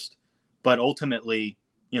coerced, but ultimately,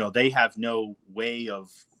 they have no way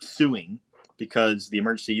of suing because the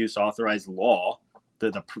emergency use authorized law,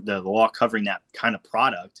 the law covering that kind of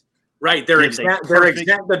product. Right. They're exempt.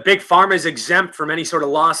 The big pharma is exempt from any sort of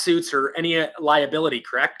lawsuits or any liability,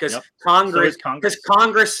 correct? Because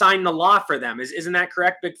Congress signed the law for them. Isn't that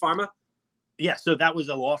correct, big pharma? Yeah. So that was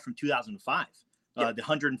a law from 2005. The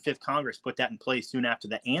 105th Congress put that in place soon after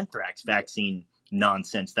the anthrax vaccine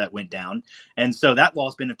nonsense that went down. And so that law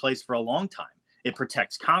has been in place for a long time. It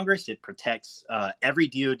protects Congress. It protects every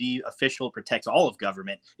DOD official, protects all of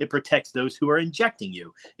government. It protects those who are injecting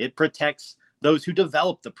you. It protects those who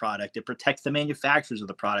develop the product. It protects the manufacturers of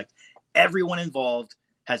the product. Everyone involved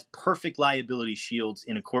has perfect liability shields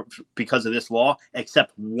in a court because of this law,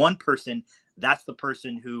 except one person. That's the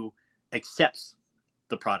person who accepts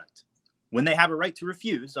the product. When they have a right to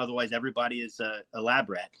refuse, otherwise everybody is a lab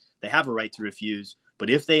rat. They have a right to refuse, but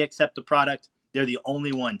if they accept the product, they're the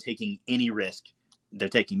only one taking any risk. They're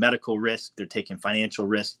taking medical risk. They're taking financial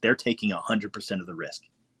risk. They're taking 100% of the risk.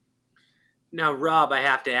 Now, Rob, I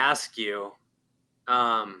have to ask you,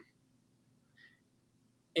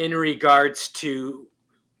 in regards to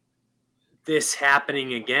this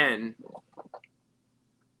happening again,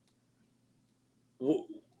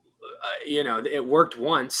 it worked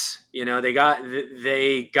once.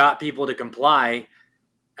 They got people to comply.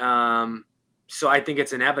 So I think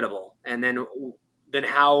it's inevitable. And then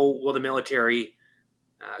how will the military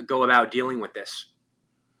go about dealing with this?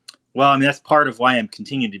 Well, I mean, that's part of why I'm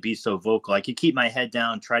continuing to be so vocal. I could keep my head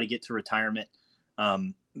down, try to get to retirement.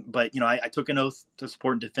 But, I took an oath to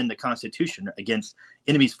support and defend the Constitution against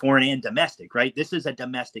enemies, foreign and domestic, right? This is a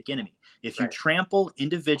domestic enemy. If you trample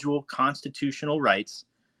individual constitutional rights,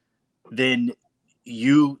 then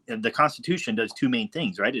the Constitution does two main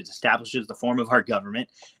things, right? It establishes the form of our government,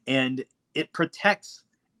 and it protects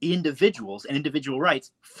individuals and individual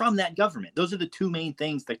rights from that government. Those are the two main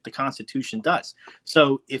things that the Constitution does.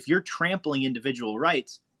 So if you're trampling individual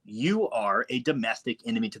rights, you are a domestic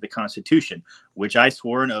enemy to the Constitution, which I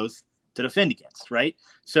swore an oath to defend against, right?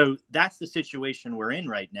 So that's the situation we're in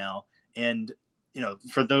right now. And,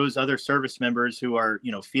 for those other service members who are,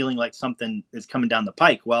 feeling like something is coming down the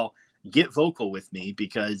pike, well, get vocal with me,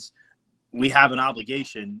 because we have an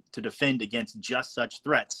obligation to defend against just such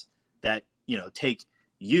threats that, take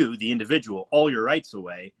you, the individual, all your rights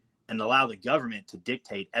away and allow the government to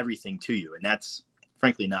dictate everything to you. And that's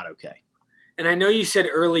frankly not okay. And I know you said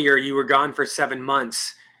earlier you were gone for 7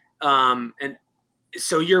 months. And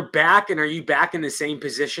so you're back, and are you back in the same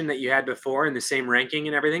position that you had before, in the same ranking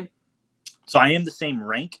and everything? So I am the same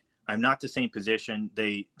rank. I'm not the same position.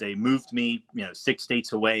 They moved me, 6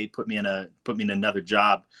 states away, put me in another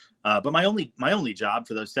job. But my only job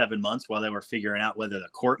for those 7 months, while they were figuring out whether to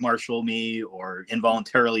court-martial me or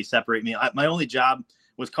involuntarily separate me, my only job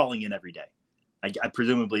was calling in every day. I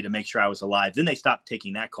presumably to make sure I was alive. Then they stopped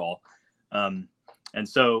taking that call. And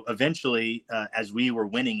so eventually, as we were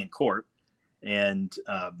winning in court, and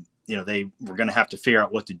they were going to have to figure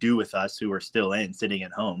out what to do with us who were still sitting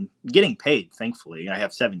at home, getting paid. Thankfully, I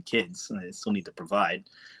have 7 kids, and I still need to provide.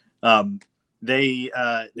 They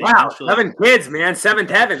wow, 7 kids, man, 7th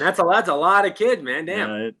heaven. That's a lot of kids, man.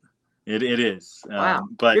 Damn. It is. Wow.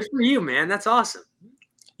 But good for you, man. That's awesome.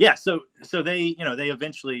 Yeah. So they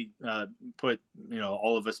eventually put,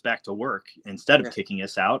 all of us back to work instead of kicking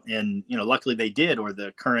us out. And, luckily they did, or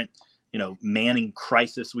the current, manning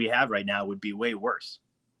crisis we have right now would be way worse.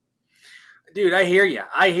 Dude, I hear you.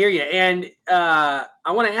 And I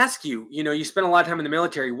want to ask you, you spent a lot of time in the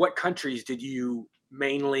military. What countries did you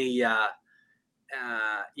mainly,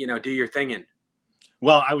 do your thing in?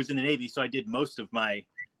 Well, I was in the Navy, so I did most of my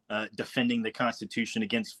defending the Constitution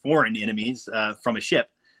against foreign enemies from a ship.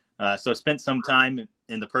 So I spent some time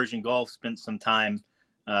in the Persian Gulf, spent some time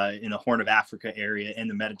in the Horn of Africa area and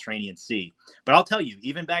the Mediterranean Sea. But I'll tell you,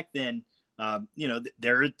 even back then,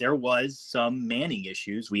 there was some manning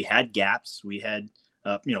issues. We had gaps. We had,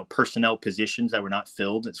 personnel positions that were not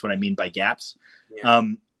filled. That's what I mean by gaps. Yeah.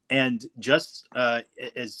 And just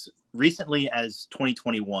as recently as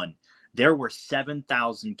 2021, there were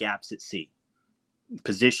 7,000 gaps at sea,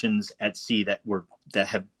 positions at sea that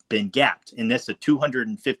have been gapped. And that's a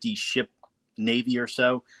 250 ship Navy or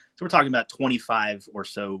so. So we're talking about 25 or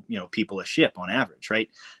so, people a ship on average, right?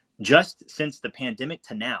 Just since the pandemic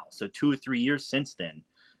to now, so 2 or 3 years since then,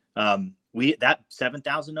 that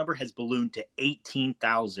 7,000 number has ballooned to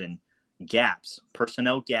 18,000 gaps,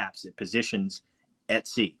 personnel gaps at positions at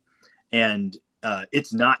sea. And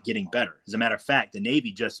it's not getting better. As a matter of fact, the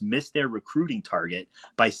Navy just missed their recruiting target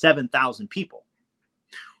by 7,000 people.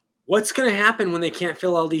 What's going to happen when they can't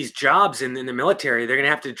fill all these jobs in the military? They're going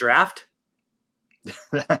to have to draft?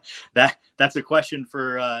 That's a question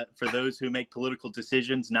for those who make political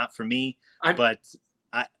decisions, not for me. But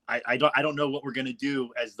I don't know what we're going to do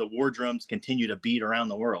as the war drums continue to beat around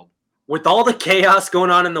the world. With all the chaos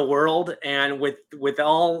going on in the world, and with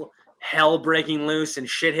all hell breaking loose and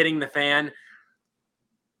shit hitting the fan,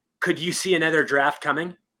 could you see another draft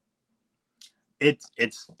coming?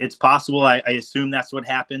 It's possible. I assume that's what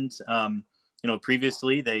happened.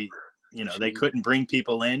 Previously they couldn't bring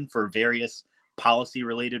people in for various policy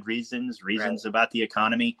related reasons right. About the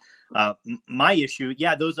economy. My issue,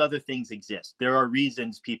 those other things exist. There are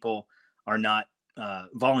reasons people are not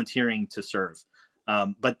volunteering to serve.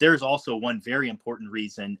 But there's also one very important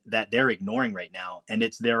reason that they're ignoring right now, and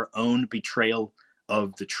it's their own betrayal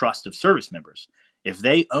of the trust of service members. If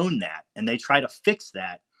they own that and they try to fix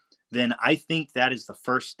that, then I think that is the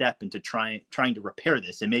first step into trying to repair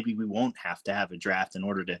this. And maybe we won't have to have a draft in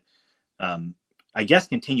order to,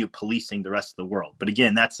 continue policing the rest of the world. But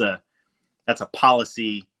again, that's a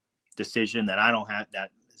policy decision that I don't have.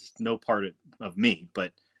 That is no part of me.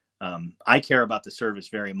 But I care about the service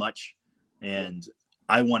very much, and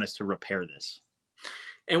I want us to repair this.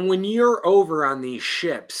 And when you're over on these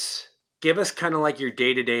ships, give us kind of like your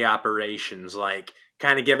day-to-day operations, like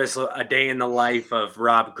kind of give us a day in the life of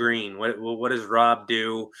Rob Green. What does Rob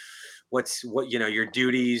do? What your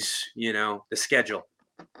duties, the schedule.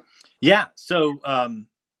 Yeah. So,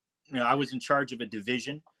 I was in charge of a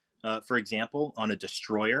division, for example, on a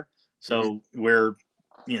destroyer. So we're,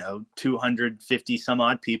 250 some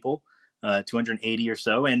odd people, 280 or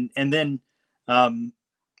so. And then, we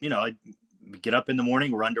get up in the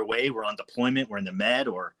morning, we're underway, we're on deployment, we're in the Med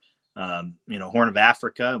or, Horn of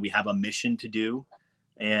Africa. We have a mission to do.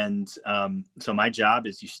 And so my job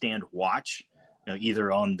is you stand watch,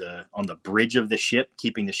 either on the bridge of the ship,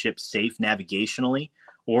 keeping the ship safe navigationally,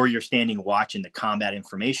 or you're standing watch in the Combat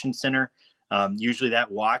Information Center. Usually that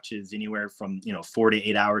watch is anywhere from 4 to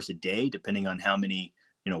 8 hours a day, depending on how many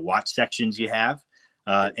watch sections you have.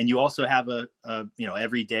 And you also have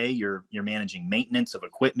every day you're managing maintenance of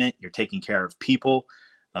equipment, you're taking care of people.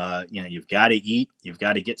 You've got to eat, you've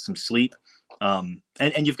got to get some sleep.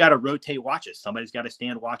 And you've got to rotate watches. Somebody's got to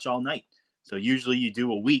stand watch all night. So usually you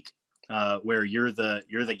do a week where you're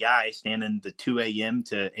the guy standing the 2 a.m.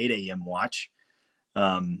 to 8 a.m. watch.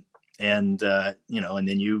 And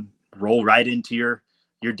then you roll right into your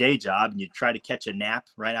day job, and you try to catch a nap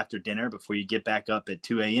right after dinner before you get back up at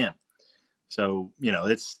 2 a.m. So,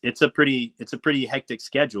 it's a pretty hectic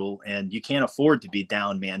schedule, and you can't afford to be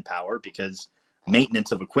down manpower because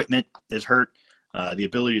maintenance of equipment is hurt. The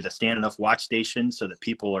ability to stand enough watch stations so that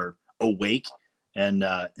people are awake and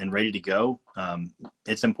ready to go.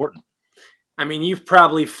 It's important. I mean, you've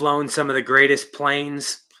probably flown some of the greatest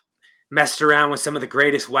planes, messed around with some of the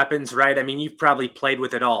greatest weapons, right? I mean, you've probably played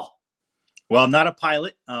with it all. Well, I'm not a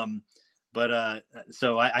pilot, but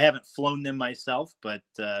so I haven't flown them myself, but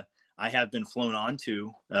I have been flown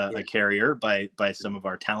onto a carrier by some of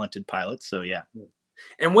our talented pilots. So yeah.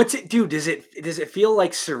 And what's it do? Does it feel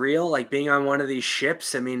like surreal, like being on one of these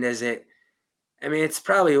ships? I mean, it's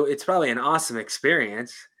probably an awesome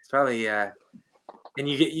experience. It's probably and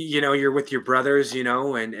you get you're with your brothers,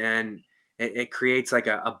 and it creates like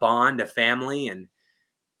a bond, a family, and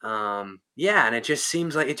and it just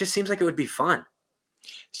seems like it would be fun.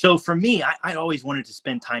 So for me, I always wanted to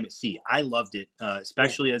spend time at sea. I loved it,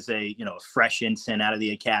 especially as a fresh ensign out of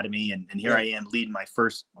the academy, and here I am leading my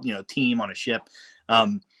first team on a ship.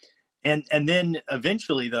 And then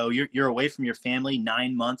eventually, though, you're away from your family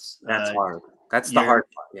 9 months. That's hard. That's the hard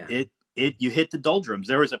part. Yeah. You hit the doldrums.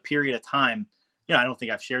 There was a period of time, I don't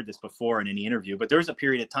think I've shared this before in any interview, but there was a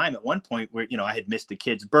period of time at one point where I had missed a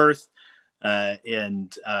kid's birth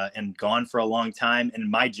and gone for a long time. And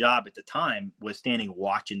my job at the time was standing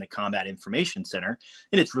watch in the Combat Information Center,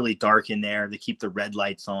 and it's really dark in there. They keep the red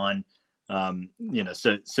lights on.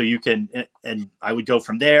 So you can, and I would go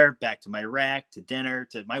from there back to my rack to dinner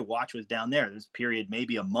to my watch was down there. There's a period,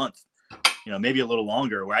 maybe a month, maybe a little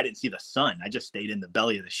longer, where I didn't see the sun. I just stayed in the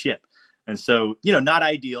belly of the ship. And so, not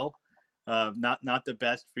ideal, not the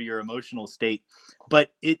best for your emotional state,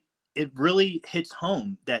 but it really hits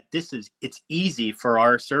home that it's easy for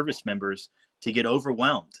our service members to get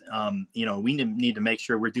overwhelmed. We need to make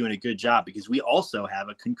sure we're doing a good job, because we also have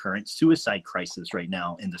a concurrent suicide crisis right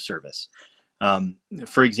now in the service.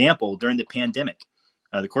 For example, during the pandemic,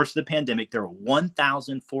 the course of the pandemic, there were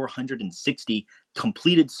 1,460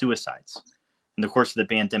 completed suicides in the course of the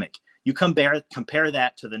pandemic. You compare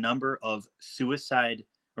that to the number of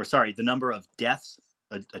the number of deaths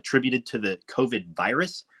attributed to the COVID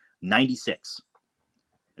virus, 96.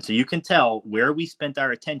 And so you can tell where we spent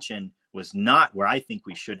our attention was not where I think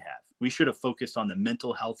we should have. We should have focused on the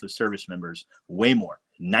mental health of service members way more.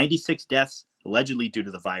 96 deaths allegedly due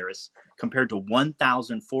to the virus compared to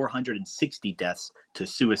 1,460 deaths to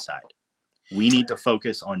suicide. We need to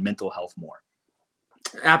focus on mental health more.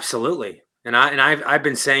 Absolutely. And I've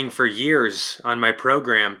been saying for years on my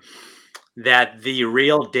program that the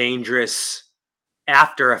real dangerous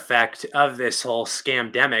after effect of this whole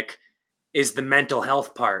scamdemic is the mental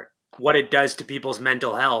health part, what it does to people's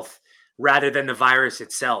mental health rather than the virus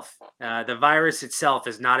itself. The virus itself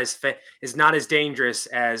is not as dangerous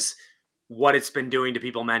as what it's been doing to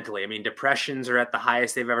people mentally. I mean, depressions are at the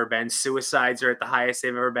highest they've ever been. Suicides are at the highest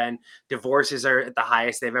they've ever been. Divorces are at the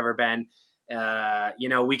highest they've ever been.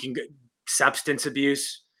 Substance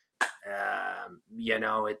abuse.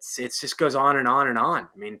 It's just goes on and on and on.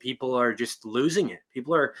 I mean, people are just losing it.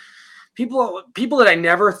 People that I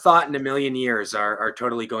never thought in a million years are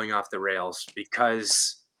totally going off the rails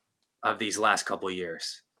because of these last couple of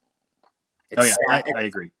years. I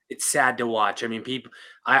agree. It's sad to watch. I mean, people,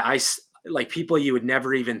 I like people you would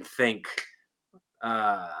never even think,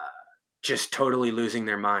 just totally losing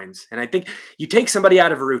their minds. And I think you take somebody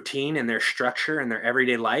out of a routine and their structure and their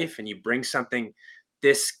everyday life, and you bring something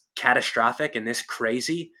this catastrophic and this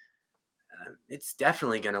crazy, it's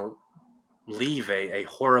definitely going to leave a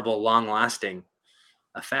horrible, long-lasting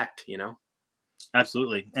effect,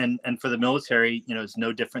 Absolutely. And for the military, it's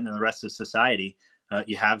no different than the rest of society.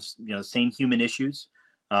 You have, same human issues.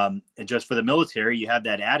 And just for the military, you have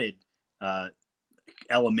that added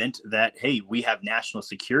element that, hey, we have national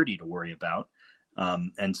security to worry about.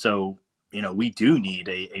 And so, we do need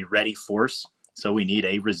a ready force. So we need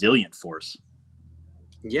a resilient force.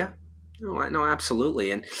 Yeah, no,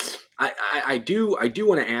 absolutely. And I do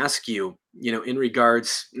want to ask you, in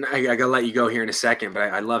regards, I gotta let you go here in a second, but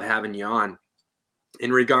I love having you on.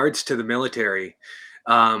 In regards to the military,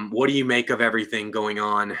 what do you make of everything going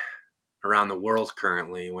on around the world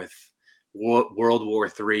currently with World War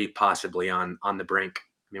III possibly on the brink?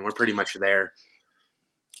 I mean, we're pretty much there.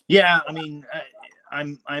 Yeah, I mean,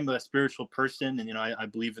 I'm a spiritual person, and I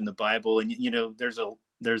believe in the Bible, and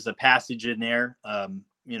there's a passage in there.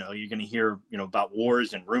 You're going to hear about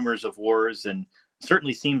wars and rumors of wars, and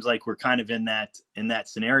certainly seems like we're kind of in that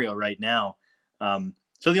scenario right now.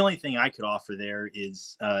 So the only thing I could offer there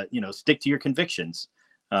is stick to your convictions.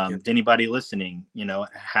 To anybody listening,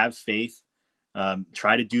 have faith,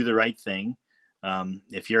 try to do the right thing.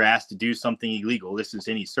 If you're asked to do something illegal, this is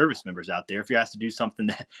any service members out there, if you're asked to do something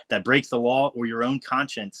that breaks the law or your own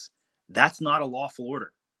conscience, that's not a lawful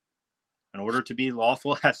order. An order to be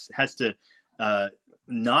lawful has to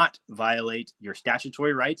not violate your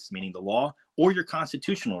statutory rights, meaning the law, or your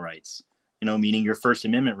constitutional rights, meaning your First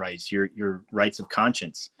Amendment rights, your rights of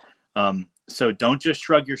conscience. So don't just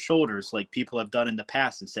shrug your shoulders like people have done in the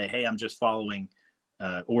past and say, hey, I'm just following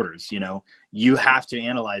orders. You have to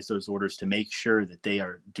analyze those orders to make sure that they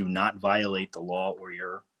do not violate the law or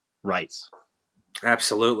your rights.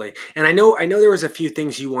 Absolutely. And I know there was a few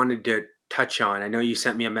things you wanted to touch on. I know you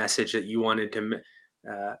sent me a message that you wanted to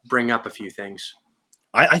bring up a few things.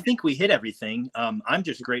 I think we hit everything. I'm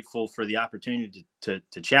just grateful for the opportunity to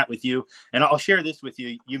chat with you. And I'll share this with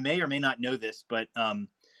you. You may or may not know this, but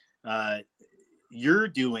you're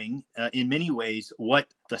doing in many ways what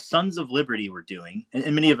the Sons of Liberty were doing,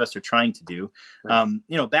 and many of us are trying to do,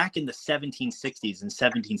 right. Back in the 1760s and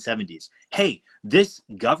 1770s. Hey, this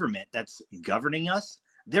government that's governing us,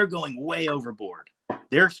 they're going way overboard.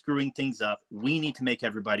 They're screwing things up. We need to make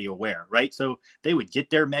everybody aware, right? So they would get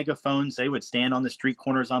their megaphones, they would stand on the street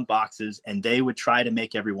corners on boxes, and they would try to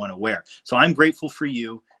make everyone aware. So I'm grateful for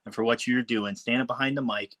you and for what you're doing, standing behind the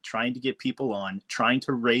mic, trying to get people on, trying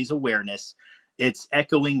to raise awareness. It's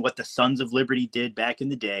echoing what the Sons of Liberty did back in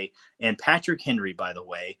the day. And Patrick Henry, by the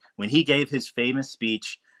way, when he gave his famous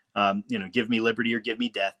speech, give me liberty or give me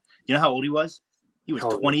death, you know how old he was? He was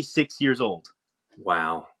 26 years old.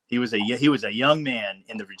 Wow. He was a young man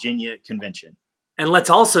in the Virginia Convention. And let's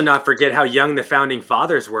also not forget how young the founding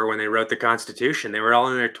fathers were when they wrote the Constitution. They were all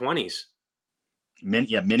in their 20s.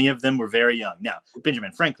 Many of them were very young. Now,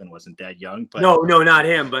 Benjamin Franklin wasn't that young, but no, not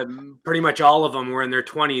him. But pretty much all of them were in their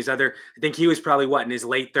 20s. I think he was probably in his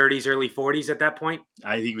late 30s, early 40s at that point.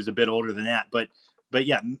 I think he was a bit older than that. But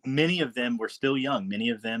yeah, many of them were still young. Many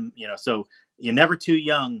of them, so you're never too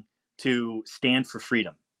young to stand for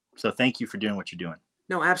freedom. So thank you for doing what you're doing.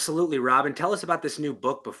 No, absolutely, Rob. And tell us about this new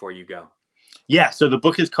book before you go. Yeah, so the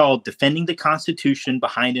book is called Defending the Constitution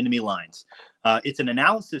Behind Enemy Lines. It's an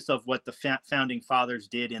analysis of what the founding fathers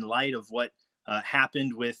did in light of what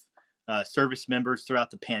happened with service members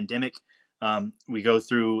throughout the pandemic. We go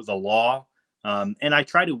through the law, and I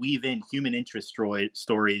try to weave in human interest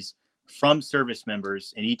stories from service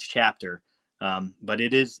members in each chapter. But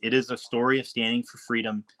it is a story of standing for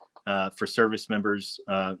freedom for service members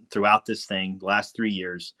throughout this thing, the last 3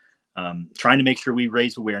 years, trying to make sure we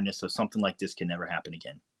raise awareness so something like this can never happen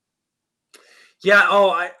again. Yeah.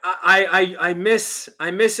 Oh, I miss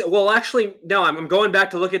it. Well, actually, no, I'm going back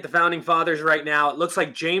to look at the founding fathers right now. It looks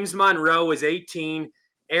like James Monroe was 18,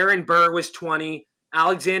 Aaron Burr was 20,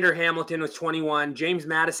 Alexander Hamilton was 21, James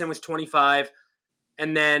Madison was 25,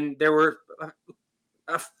 and then there were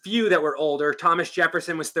a few that were older. Thomas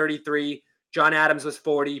Jefferson was 33, John Adams was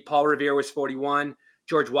 40, Paul Revere was 41,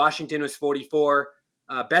 George Washington was 44,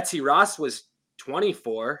 Betsy Ross was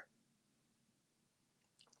 24.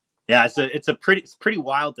 Yeah, it's pretty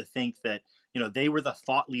wild to think that, they were the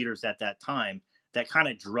thought leaders at that time that kind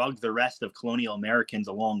of drugged the rest of colonial Americans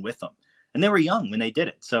along with them. And they were young when they did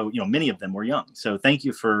it. So, many of them were young. So thank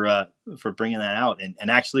you for bringing that out and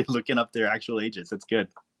actually looking up their actual ages. That's good.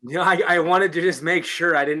 Yeah, I wanted to just make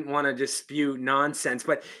sure. I didn't want to just spew nonsense.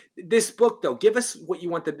 But this book, though, give us what you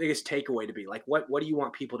want the biggest takeaway to be. Like, what do you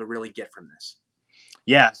want people to really get from this?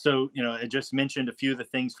 Yeah, so, I just mentioned a few of the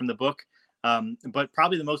things from the book. But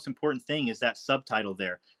probably the most important thing is that subtitle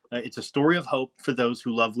there. It's a story of hope for those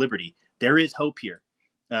who love liberty. There is hope here.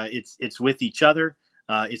 It's with each other.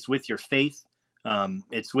 It's with your faith.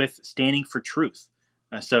 It's with standing for truth.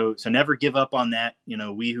 So never give up on that.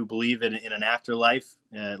 We who believe in an afterlife,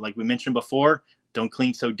 like we mentioned before, don't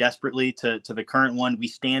cling so desperately to the current one. We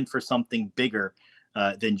stand for something bigger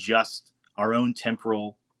than just our own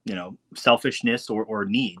temporal, selfishness or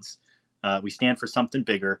needs. We stand for something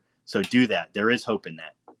bigger. So do that. There is hope in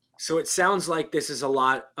that. So it sounds like this is a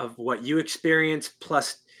lot of what you experience,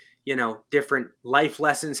 plus, different life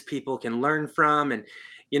lessons people can learn from, and,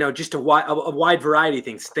 just a wide variety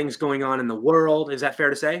of things going on in the world. Is that fair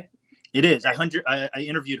to say? It is. I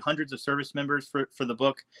interviewed hundreds of service members for the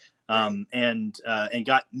book, and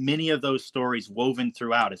got many of those stories woven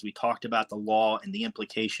throughout as we talked about the law and the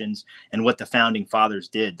implications and what the founding fathers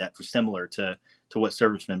did that were similar to what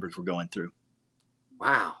service members were going through.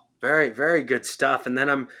 Wow. Very, very good stuff. And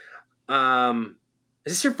then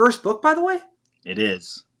is this your first book, by the way? It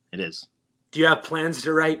is. Do you have plans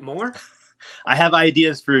to write more? I have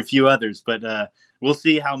ideas for a few others, but we'll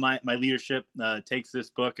see how my leadership takes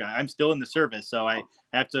this book. I'm still in the service, so I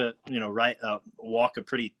have to, walk a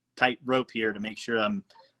pretty tight rope here to make sure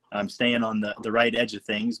I'm staying on the right edge of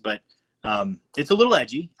things. But it's a little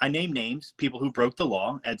edgy. I name names, people who broke the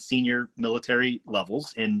law at senior military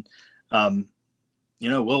levels, and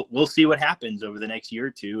we'll see what happens over the next year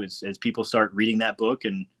or two as people start reading that book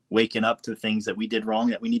and waking up to things that we did wrong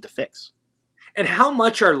that we need to fix. And how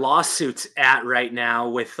much are lawsuits at right now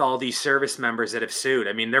with all these service members that have sued?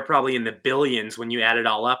 I mean, they're probably in the billions when you add it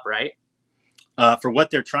all up, right? For what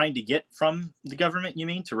they're trying to get from the government, you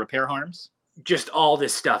mean, to repair harms? Just all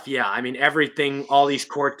this stuff, yeah. I mean, everything, all these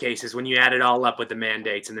court cases, when you add it all up with the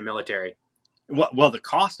mandates in the military. Well, the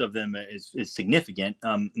cost of them is significant.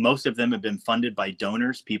 Most of them have been funded by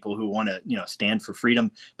donors, people who want to, stand for freedom.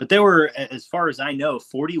 But there were, as far as I know,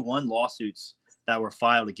 41 lawsuits that were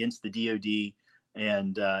filed against the DOD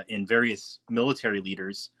and in various military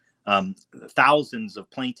leaders, thousands of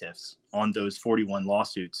plaintiffs on those 41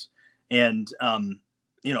 lawsuits. And,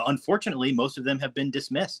 unfortunately, most of them have been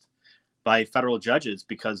dismissed by federal judges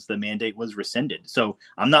because the mandate was rescinded. So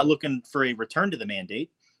I'm not looking for a return to the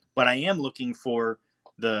mandate, but I am looking for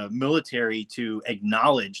the military to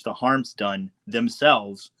acknowledge the harms done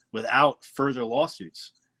themselves without further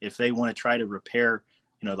lawsuits if they want to try to repair,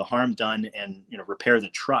 the harm done and, repair the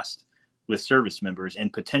trust with service members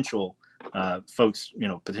and potential folks,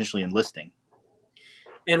 potentially enlisting.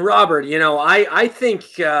 And Robert, I think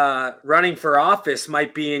running for office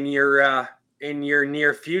might be in your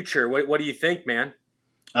near future. What do you think, man?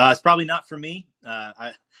 It's probably not for me.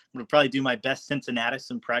 I'm gonna probably do my best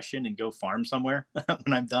Cincinnatus impression and go farm somewhere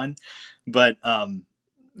when I'm done. But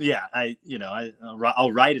yeah,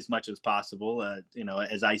 I'll write as much as possible.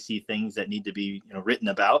 As I see things that need to be written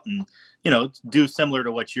about, and do similar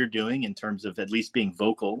to what you're doing in terms of at least being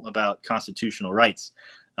vocal about constitutional rights.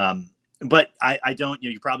 But I don't.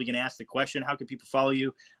 You're probably going to ask the question: how can people follow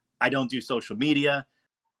you? I don't do social media.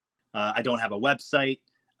 I don't have a website.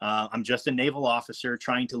 I'm just a naval officer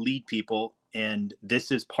trying to lead people. And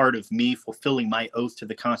this is part of me fulfilling my oath to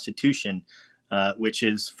the Constitution, which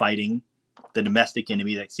is fighting the domestic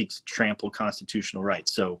enemy that seeks to trample constitutional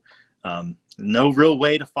rights. So no real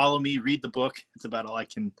way to follow me. Read the book. It's about all I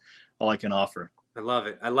all I can offer. I love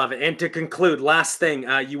it. I love it. And to conclude, last thing,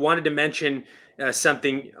 you wanted to mention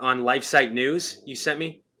something on LifeSite News you sent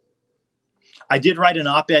me? I did write an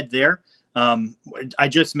op-ed there. I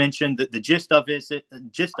just mentioned that the gist of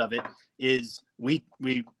it is we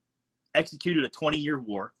executed a 20-year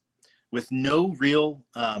war with no real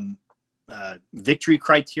victory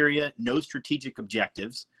criteria, no strategic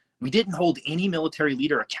objectives. We didn't hold any military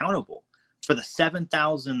leader accountable for the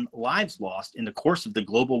 7,000 lives lost in the course of the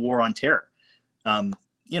global war on terror.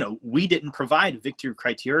 We didn't provide a victory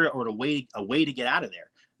criteria or a way to get out of there.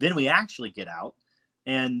 Then we actually get out,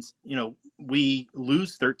 and we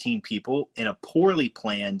lose 13 people in a poorly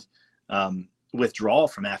planned withdrawal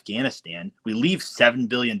from Afghanistan. We leave $7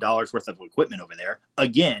 billion worth of equipment over there.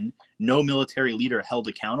 Again, no military leader held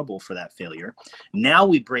accountable for that failure. Now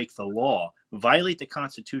we break the law, violate the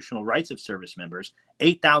constitutional rights of service members,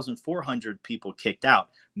 8,400 people kicked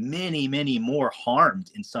out, many, many more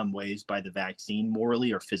harmed in some ways by the vaccine,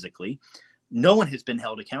 morally or physically. No one has been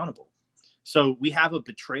held accountable. So we have a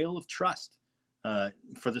betrayal of trust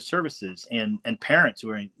for the services and parents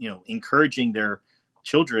who are, encouraging their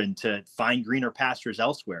children to find greener pastures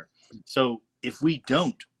elsewhere. So if we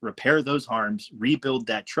don't repair those harms, rebuild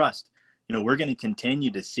that trust, we're going to continue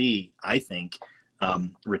to see, I think,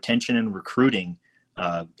 retention and recruiting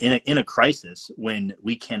in a crisis when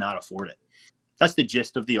we cannot afford it. That's the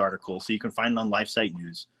gist of the article. So you can find it on LifeSite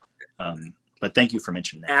News. But thank you for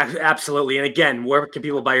mentioning that. Absolutely. And again, where can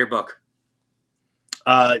people buy your book?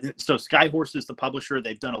 So Skyhorse is the publisher.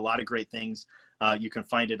 They've done a lot of great things. You can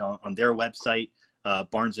find it on their website,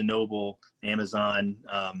 Barnes & Noble, Amazon.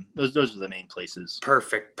 Those are the main places.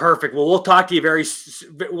 Perfect. Well, we'll talk to you very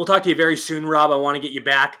soon, Rob. I want to get you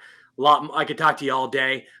back. I could talk to you all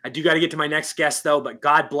day. I do got to get to my next guest though, but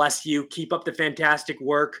God bless you. Keep up the fantastic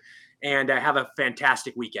work and have a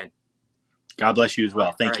fantastic weekend. God bless you as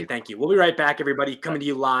well. Thank you. Thank you. We'll be right back, everybody. Coming to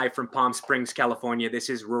you live from Palm Springs, California. This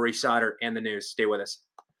is Rory Sauter and the news. Stay with us.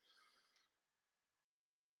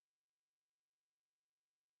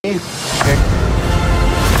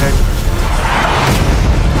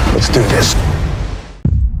 Let's do this.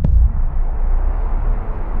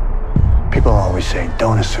 People always say,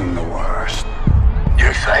 don't assume the worst. You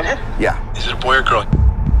excited? Yeah. Is it a boy or girl?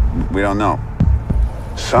 We don't know.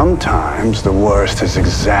 Sometimes the worst is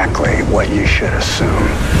exactly what you should assume.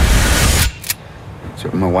 So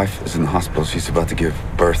my wife is in the hospital. She's about to give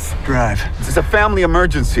birth. Drive. This is a family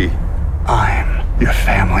emergency. I'm your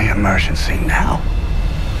family emergency now.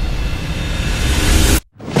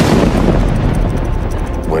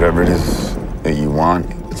 Whatever it is that you want,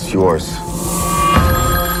 it's yours.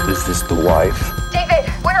 Is this the wife? David,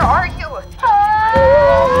 where are you?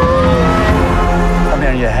 I mean,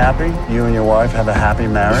 are you happy? You and your wife have a happy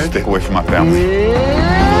marriage? Stick away from my family.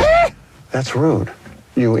 That's rude.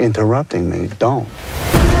 You interrupting me, don't.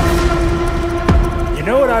 You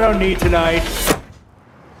know what I don't need tonight?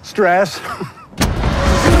 Stress.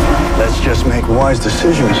 Let's just make wise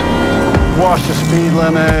decisions. Watch the speed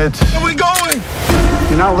limit. Where are we going?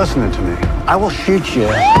 You're not listening to me. I will shoot you.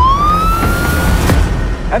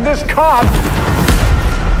 And this cop...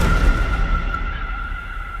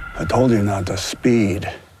 I told you not to speed.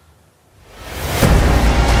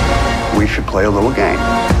 We should play a little game.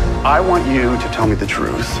 I want you to tell me the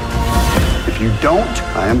truth. If you don't,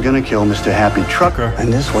 I am gonna kill Mr. Happy Trucker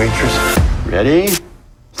and this waitress. Ready?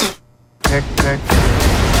 Tick, tick.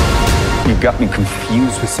 You got me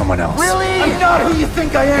confused with someone else. Really? I'm not who you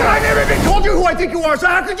think I am. I never even told you who I think you are, so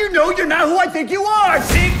how could you know you're not who I think you are?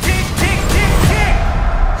 Tick, tick, tick, tick, tick!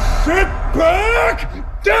 Sit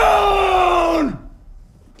back down!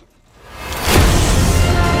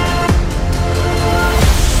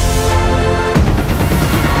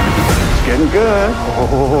 It's getting good.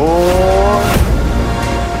 Oh.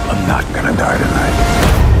 I'm not gonna die tonight.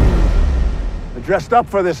 I dressed up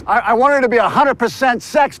for this. I wanted to be 100%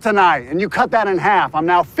 sex tonight, and you cut that in half. I'm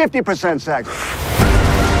now 50% sex.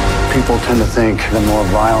 People tend to think the more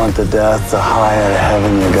violent the death, the higher to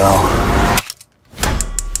heaven you go.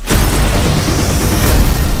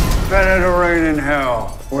 Better to rain in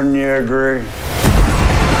hell. Wouldn't you agree?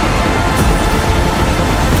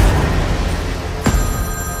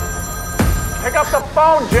 Pick up the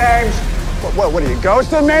phone, James. What are you,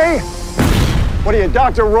 ghosting me? What are you,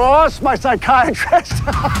 Dr. Ross, my psychiatrist?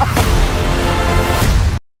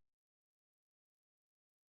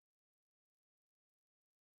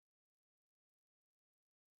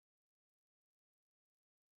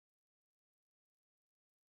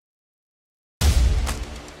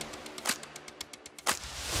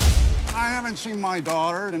 I haven't seen my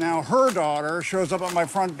daughter, and now her daughter shows up at my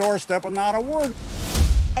front doorstep with not a word.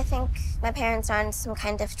 I think My parents are in some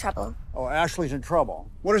kind of trouble. Oh, Ashley's in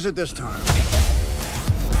trouble. What is it this time?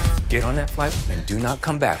 Get on that flight and do not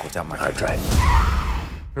come back without my hard drive.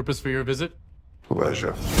 Purpose for your visit?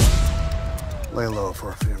 Pleasure. Lay low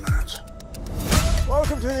for a few minutes.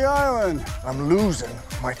 Welcome to the island. I'm losing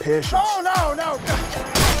my patience. Oh, no.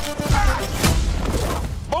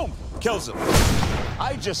 Boom! Kills him.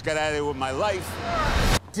 I just got out of there with my life.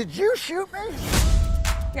 Did you shoot me?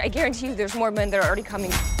 I guarantee you there's more men that are already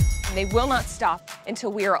coming. They will not stop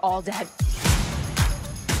until we are all dead.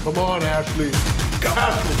 Come on, Ashley.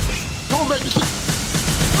 Ashley, don't make me...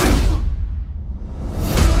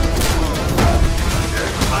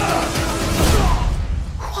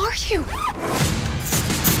 Who are you?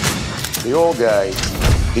 The old guy,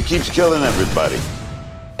 he keeps killing everybody.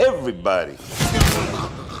 Everybody.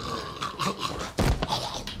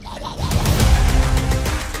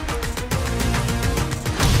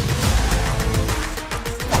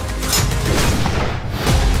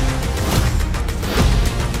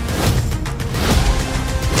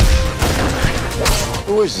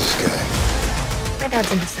 Who is this guy? My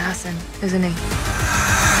dad's an assassin, isn't he?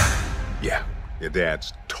 Yeah, your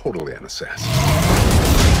dad's totally an assassin.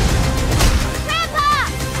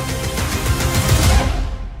 Grandpa!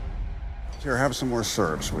 Here, have some more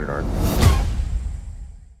syrup, sweetheart.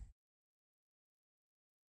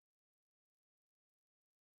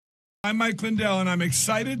 I'm Mike Lindell, and I'm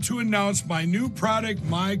excited to announce my new product,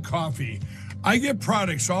 My Coffee. I get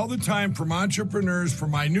products all the time from entrepreneurs for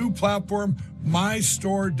my new platform,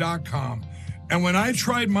 mystore.com. And when I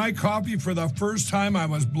tried My Coffee for the first time, I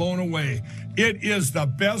was blown away. It is the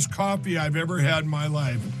best coffee I've ever had in my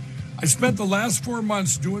life. I spent the last 4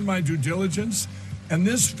 months doing my due diligence, and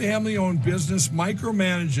this family-owned business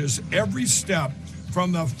micromanages every step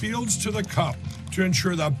from the fields to the cup to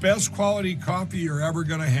ensure the best quality coffee you're ever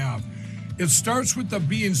going to have. It starts with the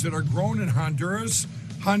beans that are grown in Honduras.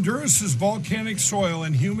 Honduras's volcanic soil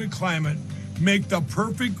and humid climate make the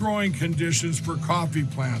perfect growing conditions for coffee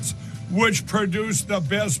plants, which produce the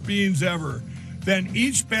best beans ever. Then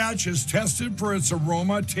each batch is tested for its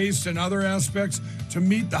aroma, taste, and other aspects to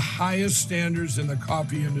meet the highest standards in the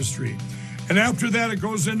coffee industry. And after that, it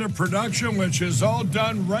goes into production, which is all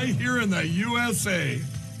done right here in the USA.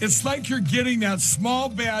 It's like you're getting that small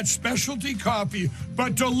batch specialty coffee,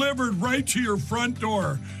 but delivered right to your front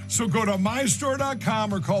door. So go to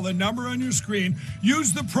mystore.com or call the number on your screen.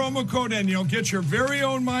 Use the promo code and you'll get your very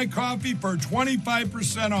own My Coffee for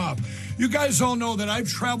 25% off. You guys all know that I've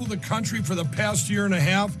traveled the country for the past year and a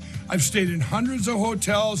half. I've stayed in hundreds of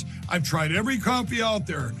hotels. I've tried every coffee out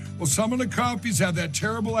there. Well, some of the coffees have that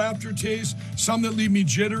terrible aftertaste, some that leave me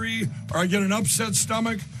jittery, or I get an upset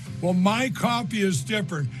stomach. Well, My Coffee is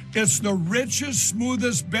different. It's the richest,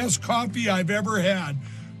 smoothest, best coffee I've ever had.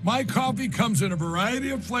 My Coffee comes in a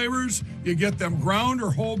variety of flavors. You get them ground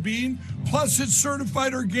or whole bean. Plus, it's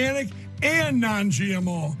certified organic and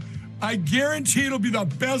non-GMO. I guarantee it'll be the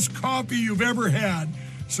best coffee you've ever had.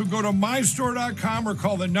 So go to mystore.com or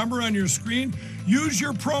call the number on your screen. Use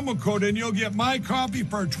your promo code and you'll get My Coffee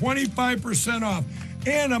for 25% off.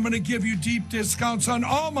 And I'm going to give you deep discounts on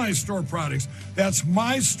all my store products. That's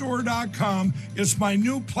mystore.com. It's my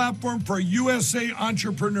new platform for USA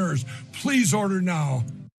entrepreneurs. Please order now.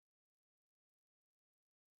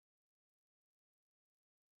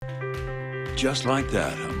 Just like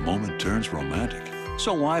that, a moment turns romantic.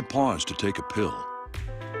 So why pause to take a pill?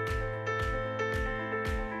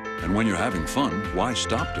 And when you're having fun, why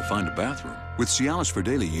stop to find a bathroom? With Cialis for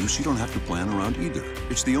daily use, you don't have to plan around either.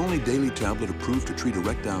 It's the only daily tablet approved to treat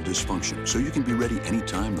erectile dysfunction, so you can be ready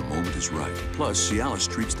anytime the moment is right. Plus, Cialis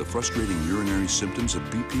treats the frustrating urinary symptoms of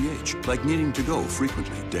BPH, like needing to go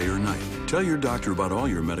frequently, day or night. Tell your doctor about all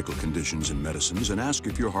your medical conditions and medicines and ask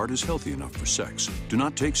if your heart is healthy enough for sex. Do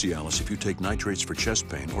not take Cialis if you take nitrates for chest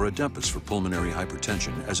pain or Adempis for pulmonary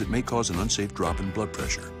hypertension, as it may cause an unsafe drop in blood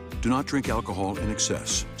pressure. Do not drink alcohol in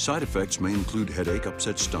excess. Side effects may include headache,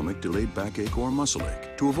 upset stomach, delayed backache, or muscle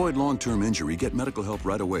ache. To avoid long-term injury, get medical help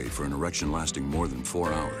right away for an erection lasting more than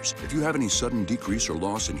 4 hours. If you have any sudden decrease or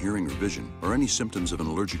loss in hearing or vision, or any symptoms of an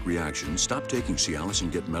allergic reaction, stop taking Cialis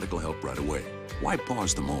and get medical help right away. Why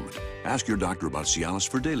pause the moment? Ask your doctor about Cialis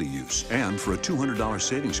for daily use. And for a $200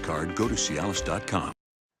 savings card, go to Cialis.com.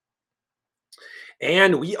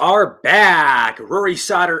 And we are back. Rory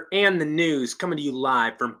Sauter and the news coming to you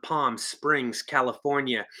live from Palm Springs,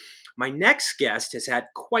 California. My next guest has had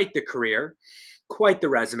quite the career, quite the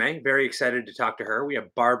resume. Very excited to talk to her. We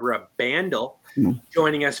have Barbara Bandel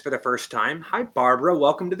joining us for the first time. Hi, Barbara.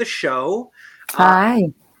 Welcome to the show.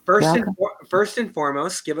 Hi. First and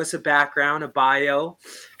foremost, give us a background, a bio,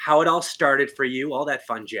 how it all started for you, all that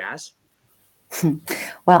fun jazz.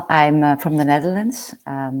 Well, I'm from the Netherlands.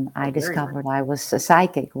 I Oh, very nice. discovered I was a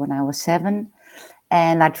psychic when I was 7,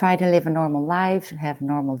 and I tried to live a normal life, have a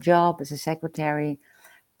normal job as a secretary,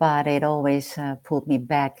 but it always pulled me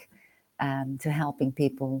back to helping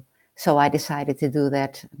people. So I decided to do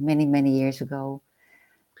that many, many years ago,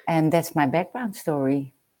 and that's my background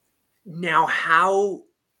story. Now,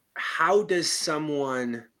 how does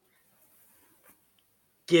someone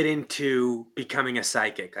get into becoming a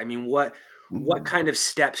psychic? I mean, what kind of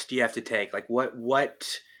steps do you have to take? Like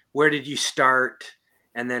where did you start?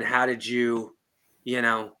 And then how did you, you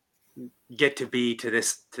know, get to be to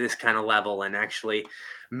this kind of level and actually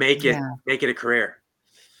Yeah, make it a career?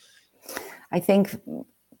 I think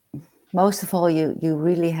most of all, you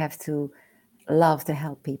really have to love to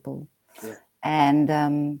help people, Yeah.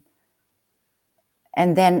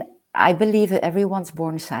 and then I believe that everyone's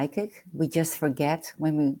born psychic. We just forget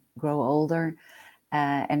when we grow older,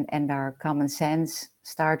 and our common sense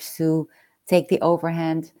starts to take the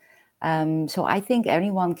overhand. So I think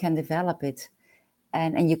anyone can develop it,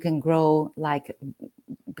 and you can grow like,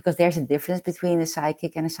 because there's a difference between a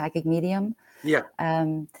psychic and a psychic medium. Yeah.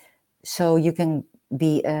 So you can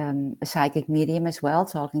be a psychic medium as well,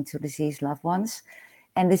 talking to deceased loved ones,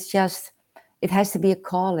 and it has to be a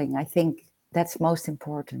calling. I think that's most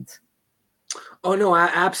important. Oh no,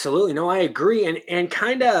 absolutely. No, I agree. And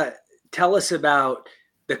kind of tell us about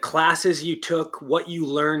the classes you took, what you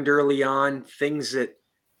learned early on, things that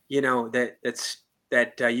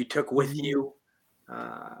that you took with Mhm. you,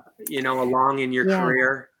 along in your Yeah,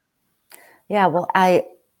 career. yeah. Well,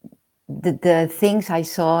 the things I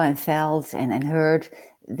saw and felt and heard,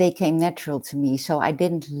 they came natural to me. So I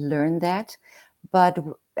didn't learn that. But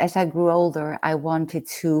as I grew older, I wanted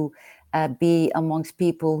to be amongst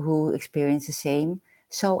people who experience the same.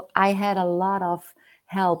 So I had a lot of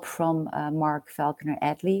help from Mark Falconer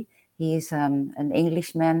Adley. He is an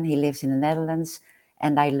Englishman. He lives in the Netherlands.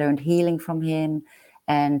 And I learned healing from him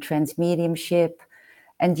and transmediumship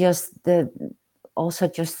and also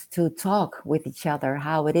just to talk with each other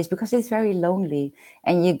how it is, because it's very lonely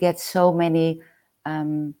and you get so many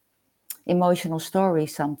um, emotional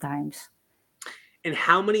stories sometimes. And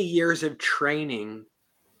how many years of training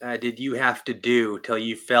did you have to do till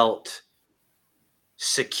you felt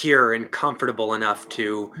secure and comfortable enough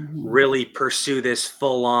to Mhm. really pursue this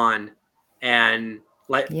full on and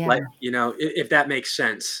Yeah, if that makes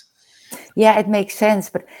sense? yeah, it makes sense,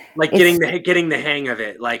 but Like it's getting the hang of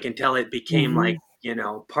it, like until it became like,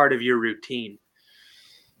 mhm, part of your routine.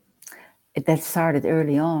 that started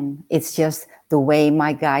early on. It's just the way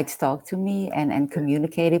my guides talked to me and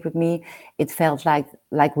communicated with me. It felt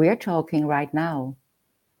like we're talking right now.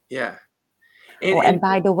 Yeah. And Oh, and and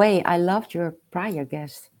by the way, I loved your prior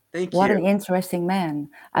guest. thank What an you. interesting man.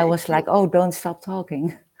 I Thank was you. like, oh, don't stop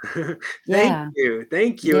talking. Thank Yeah, you.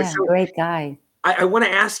 Thank you. yeah, So great guy. I want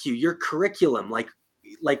to ask you your curriculum, like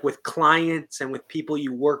with clients and with people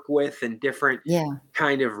you work with and different Yeah.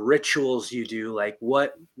 kind of rituals you do, like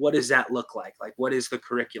what does that look like? Like what is the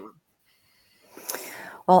curriculum?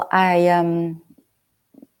 Well,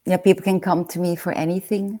 yeah, people can come to me for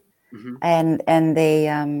anything, Hmm. and they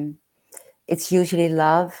it's usually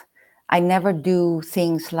love. I never do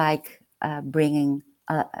things like bringing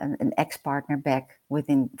an ex-partner back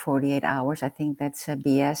within 48 hours. I think that's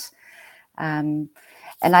BS. Um,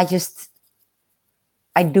 and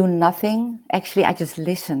I do nothing. Actually, I just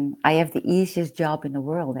listen. I have the easiest job in the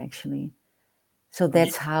world, actually. So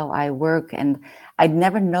that's how I work, and I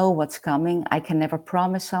never know what's coming. I can never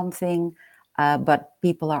promise something, but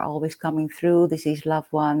people are always coming through, deceased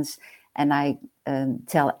loved ones, and I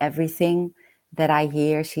tell everything that I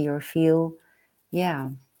hear, see, or feel. Yeah,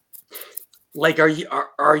 Like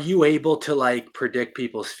are you able to like predict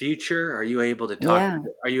people's future? Are you able to yeah,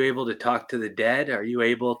 talk to the dead? Are you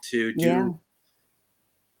able to yeah. do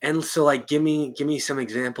and so like give me some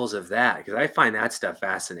examples of that because I find that stuff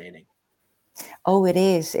fascinating. Oh, it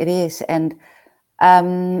is, and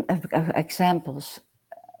examples.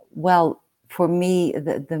 Well, for me,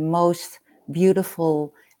 the most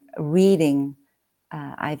beautiful reading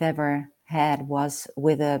I've ever had was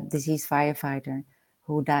with a deceased firefighter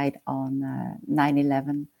who died on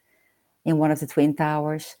 9/11 in one of the Twin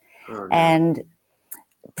Towers. Oh no. And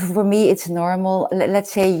for me, it's normal.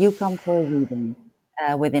 Let's say you come for a reading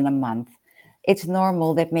within a month. It's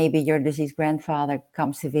normal that maybe your deceased grandfather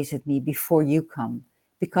comes to visit me before you come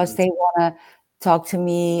because Mhm. they want to talk to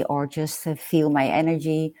me or just feel my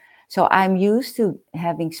energy. So I'm used to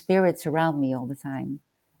having spirits around me all the time.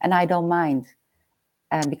 And I don't mind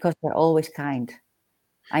because they're always kind.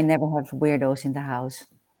 I never have weirdos in the house.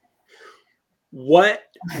 What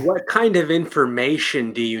kind of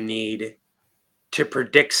information do you need to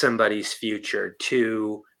predict somebody's future,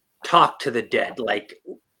 to talk to the dead? Like,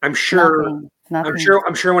 I'm sure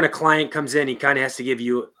when a client comes in, he kind of has to give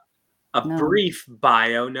you a brief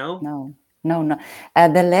bio. No.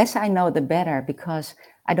 The less I know, the better, because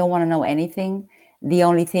I don't want to know anything. The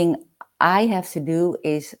only thing I have to do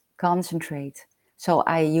is concentrate. So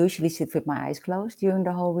I usually sit with my eyes closed during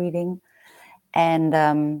the whole reading, and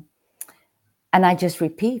I just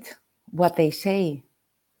repeat what they say.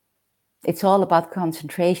 It's all about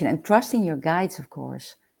concentration and trusting your guides, of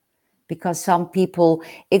course, because some people,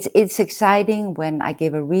 it's exciting when I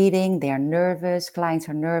give a reading. They are nervous, clients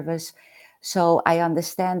are nervous. So I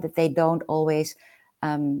understand that they don't always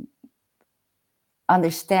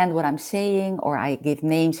understand what I'm saying, or I give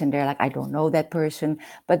names and they're like, I don't know that person.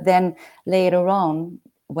 But then later on,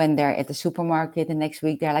 when they're at the supermarket the next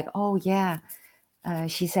week, they're like, oh yeah,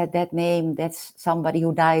 she said that name. That's somebody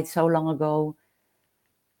who died so long ago.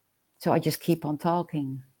 So I just keep on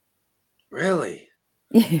talking. Really?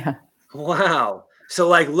 Yeah. Wow. So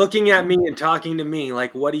like looking at me and talking to me,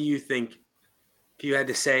 like, what do you think if you had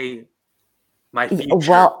to say my future?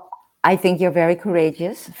 Well, I think you're very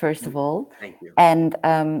courageous, first of all. Thank you. And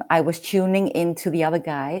I was tuning into the other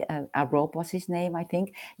guy, Rob was his name, I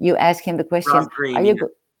think. You asked him the question, Rob Green, are you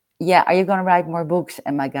going to write more books?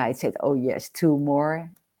 And my guy said, oh yes, 2 more.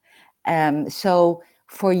 So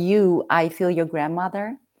for you, I feel your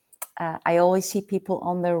grandmother. I always see people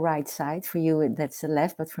on the right side. For you, that's the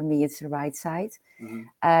left, but for me, it's the right side.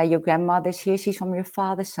 Mm-hmm. Your grandmother's here. She's from your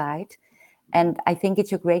father's side. And I think it's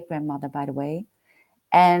your great-grandmother, by the way.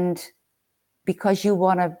 And because you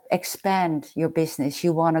want to expand your business,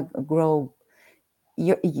 you want to grow,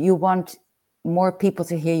 you want more people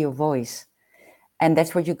to hear your voice. And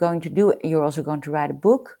that's what you're going to do. You're also going to write a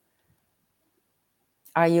book.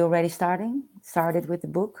 Are you already started with the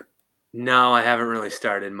book? No, I haven't really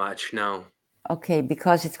started much, no. Okay,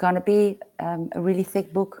 because it's going to be a really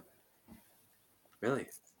thick book. Really?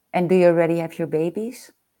 And do you already have your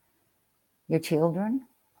babies? Your children?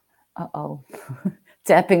 Uh-oh.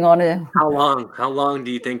 Tapping on it. How long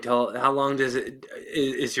do you think how long does it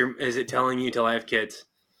is it telling you till I have kids?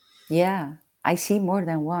 Yeah, I see more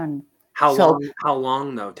than one. How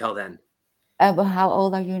long though till then? But how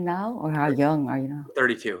old are you now, or how young are you now?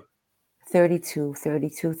 32. 32,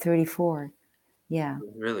 34. Yeah.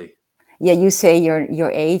 Really? Yeah, you say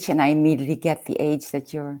your age, and I immediately get the age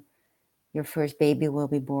that your first baby will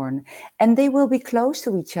be born. And they will be close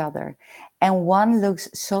to each other. And one looks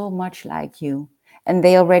so much like you. And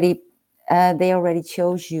they already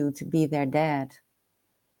chose you to be their dad.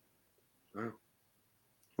 Wow.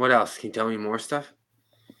 What else? Can you tell me more stuff?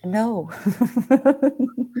 No.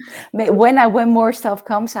 When more stuff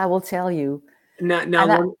comes, I will tell you.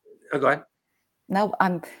 Go ahead. No,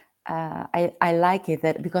 I like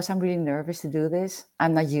it because I'm really nervous to do this.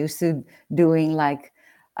 I'm not used to doing like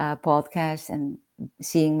podcasts and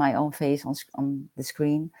seeing my own face on the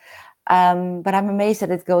screen. But I'm amazed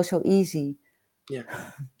that it goes so easy. Yeah.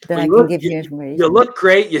 That I can give you information. You look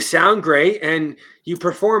great, you sound great, and you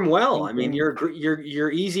perform well. Thank I mean, you.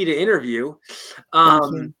 you're easy to interview.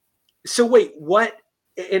 Thank you. So wait, what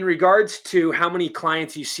in regards to how many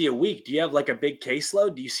clients you see a week, do you have like a big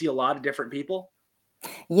caseload? Do you see a lot of different people?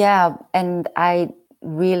 Yeah, and I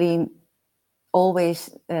really always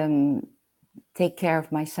take care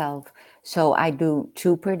of myself. So I do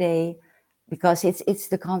 2 per day because it's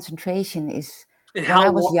the concentration is. And when I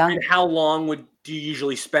was young, how long do you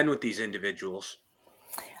usually spend with these individuals?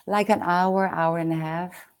 Like an hour and a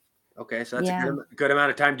half. Okay, so that's a good amount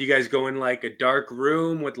of time. Do you guys go in like a dark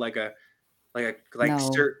room with so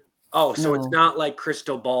it's not like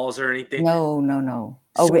crystal balls or anything? No.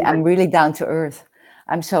 I'm really down to earth.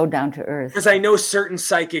 I'm so down to earth. Because I know certain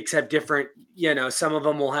psychics have different, some of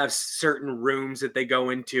them will have certain rooms that they go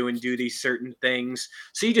into and do these certain things.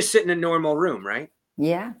 So you just sit in a normal room, right?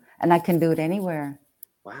 Yeah, and I can do it anywhere.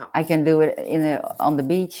 Wow. I can do it on the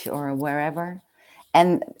beach or wherever.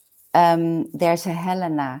 And there's a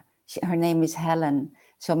Helena. Her name is Helen.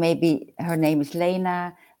 So maybe her name is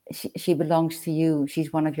Lena. She belongs to you.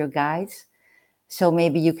 She's one of your guides. So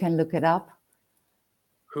maybe you can look it up.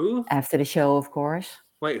 Who? After the show, of course.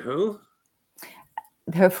 Wait, who?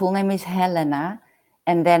 Her full name is Helena.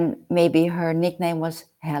 And then maybe her nickname was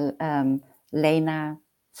Lena,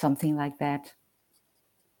 something like that.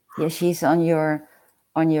 Yeah, she's on your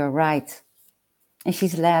right. And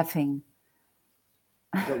she's laughing.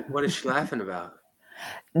 What is she laughing about?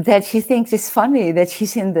 That she thinks it's funny that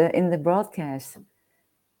she's in the broadcast.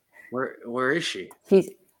 Where is she? She's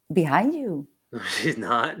behind you. She's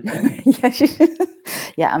not. Yeah,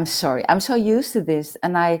 Yeah, I'm sorry. I'm so used to this,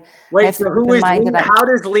 and I Wait. have So to who keep in is mind Lena? that How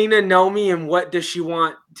does Lena know me, and what does she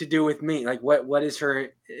want to do with me? Like, what is her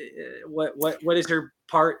what is her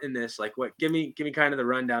part in this? Like, what? Give me kind of the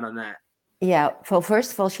rundown on that. yeah. Well,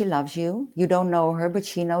 first of all, she loves you. You don't know her, but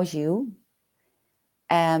she knows you.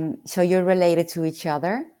 So you're related to each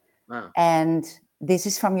other. Wow. And this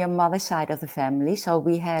is from your mother's side of the family. So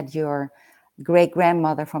we had your great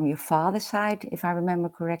grandmother from your father's side, if I remember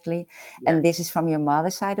correctly. Yeah. And this is from your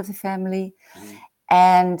mother's side of the family. Mhm.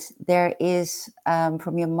 And there is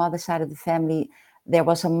from your mother's side of the family, there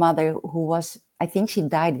was a mother who was, I think she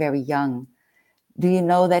died very young. Do you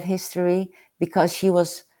know that history? Because she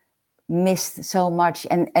was missed so much,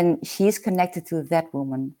 and she's connected to that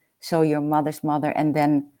woman. So your mother's mother, and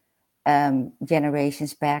then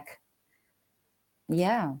generations back.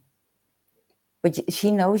 Yeah, but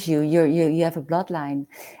she knows you. You have a bloodline,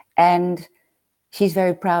 and she's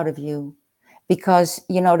very proud of you, because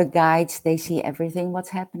you know the guides, they see everything what's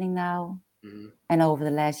happening now, and over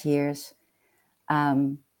the last years.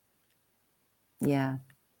 Yeah,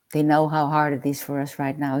 they know how hard it is for us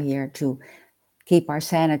right now here to keep our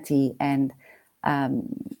sanity, and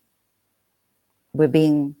we're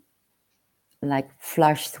being like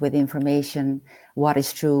flushed with information, what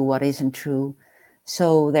is true, what isn't true.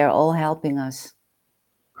 So they're all helping us.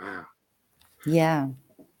 Wow. Yeah.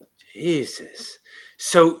 Jesus.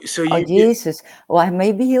 So Oh, you Jesus. Well,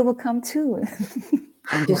 maybe he will come too.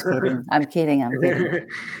 I'm just kidding. I'm kidding. I'm kidding.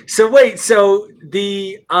 So wait, so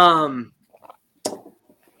the I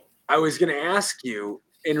was going to ask you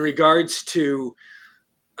in regards to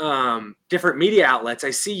different media outlets.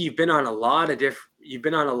 I see you've been on a lot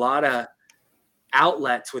of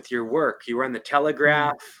outlets with your work. You were on the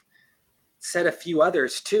Telegraph, said a few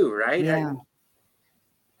others too, right? Yeah.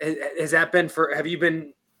 Has that been for? Have you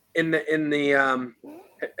been in the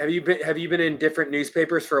have you been in different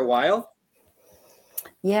newspapers for a while?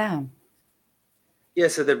 Yeah. Yeah.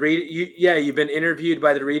 So you've been interviewed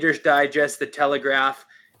by the Reader's Digest, the Telegraph,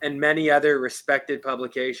 and many other respected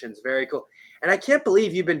publications. Very cool. And I can't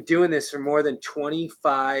believe you've been doing this for more than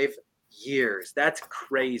 25 years. That's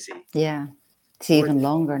crazy. Yeah. It's even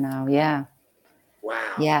longer now. Yeah.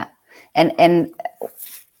 Wow. Yeah. And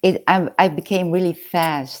I became really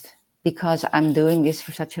fast because I'm doing this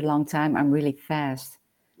for such a long time. I'm really fast.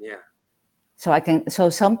 Yeah. So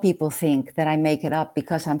some people think that I make it up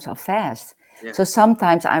because I'm so fast. Yeah. So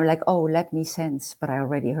sometimes I'm like, oh, let me sense, but I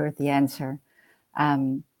already heard the answer.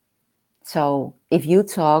 So if you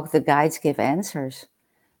talk, the guides give answers.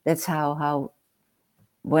 That's how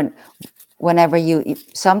whenever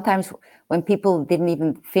sometimes when people didn't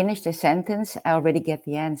even finish the sentence, I already get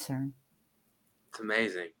the answer. It's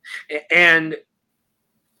amazing. And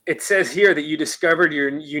it says here that you discovered your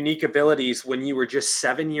unique abilities when you were just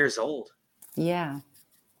 7 years old. Yeah.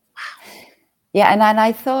 Yeah, and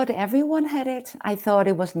I thought everyone had it. I thought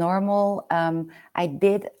it was normal. I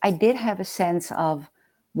did have a sense of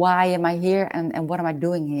why am I here and what am I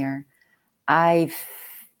doing here. I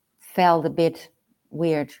felt a bit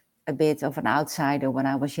weird, a bit of an outsider when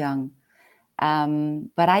I was young.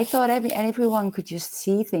 But I thought everyone could just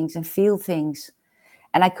see things and feel things.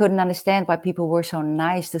 And I couldn't understand why people were so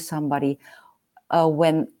nice to somebody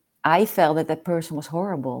when I felt that person was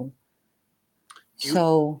horrible.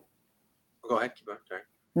 Go ahead, keep on. Sorry.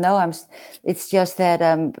 No, it's just that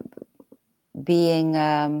being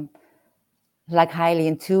like highly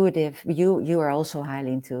intuitive, you are also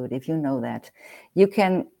highly intuitive, you know that. You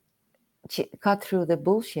can cut through the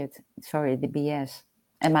bullshit, sorry, the BS.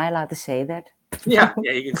 Am I allowed to say that? Yeah,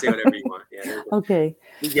 you can say whatever you want. Yeah. Okay.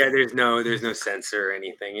 Yeah, there's no censor or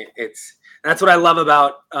anything. That's what I love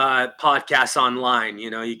about podcasts online. You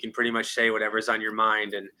know, you can pretty much say whatever's on your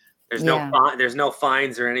mind, and there's no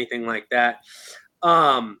fines or anything like that.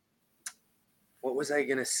 What was I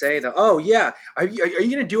gonna say though? Oh yeah, are you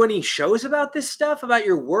gonna do any shows about this stuff, about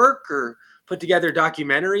your work, or put together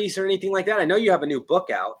documentaries or anything like that? I know you have a new book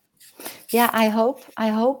out. Yeah, I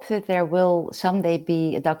hope that there will someday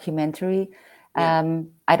be a documentary. Yeah.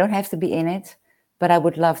 I don't have to be in it, but I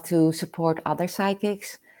would love to support other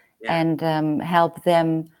psychics and help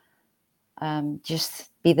them just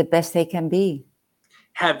be the best they can be.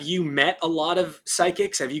 Have you met a lot of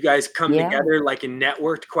psychics? Have you guys come together like and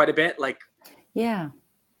networked quite a bit? Like, yeah,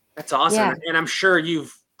 that's awesome. Yeah. And I'm sure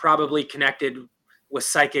you've probably connected with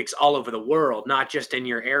psychics all over the world, not just in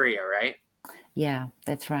your area, right? Yeah,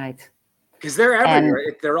 that's right. Because they're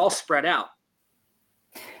everywhere. They're all spread out.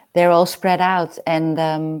 They're all spread out,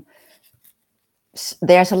 and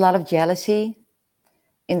there's a lot of jealousy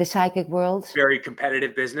in the psychic world. Very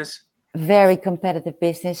competitive business. Very competitive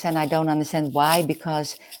business, and I don't understand why,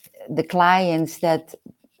 because the clients that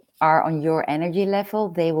are on your energy level,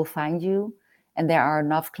 they will find you. And there are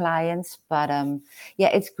enough clients. But yeah,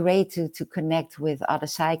 it's great to connect with other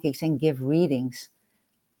psychics and give readings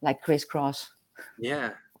like crisscross.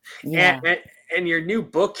 Yeah. Yeah. And your new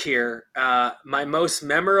book here, My Most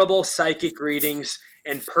Memorable Psychic Readings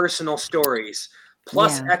and Personal Stories,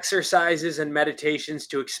 plus Yeah. exercises and meditations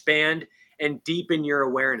to expand and deepen your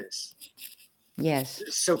awareness. Yes.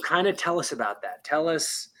 So kind of tell us about that.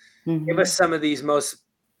 Mm-hmm. Give us some of these most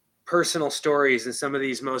personal stories and some of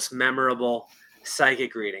these most memorable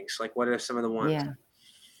psychic readings. Like, what are some of the ones?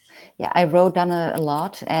 Yeah, I wrote down a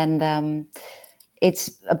lot, and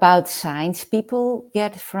it's about signs people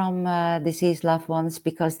get from deceased loved ones,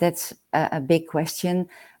 because that's a big question.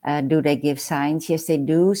 Do they give signs? Yes, they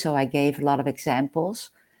do. So I gave a lot of examples.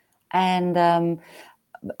 And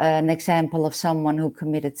an example of someone who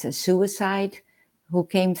committed suicide, who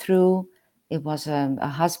came through. It was a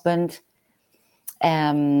husband.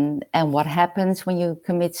 And what happens when you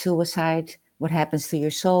commit suicide? What happens to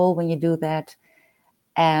your soul when you do that?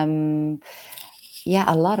 Yeah,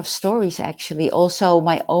 a lot of stories, actually. Also,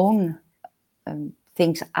 my own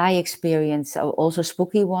things I experienced, also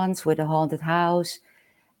spooky ones with a haunted house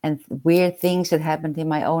and weird things that happened in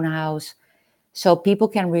my own house. So people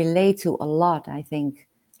can relate to a lot, I think.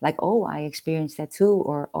 Like, oh, I experienced that too,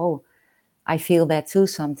 or oh, I feel that too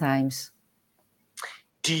sometimes.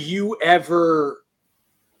 Do you ever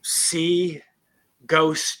see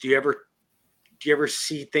ghosts? Do you ever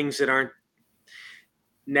see things that aren't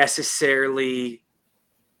necessarily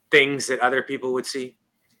things that other people would see?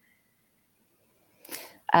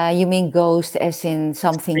 You mean ghost as in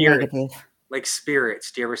something Spirits. negative? Like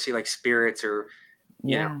spirits. Do you ever see like spirits or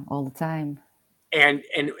you know? All the time. And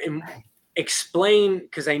explain,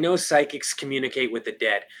 because I know psychics communicate with the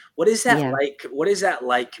dead. What is that like? What is that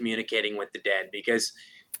like, communicating with the dead? Because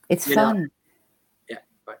it's fun.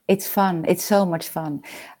 But it's fun. It's so much fun.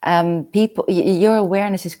 People, your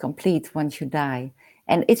awareness is complete once you die,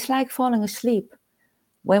 and it's like falling asleep.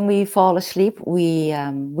 When we fall asleep, we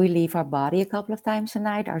leave our body a couple of times a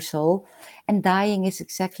night, our soul, and dying is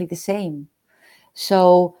exactly the same.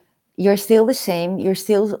 So you're still the same. You're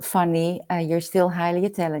still funny. You're still highly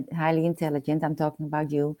intelligent. I'm talking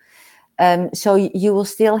about you. So you will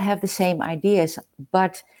still have the same ideas,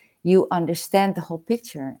 but you understand the whole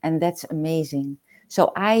picture, and that's amazing.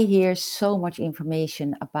 So I hear so much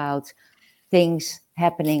information about things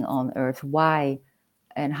happening on Earth, why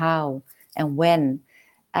and how and when.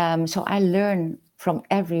 So I learn from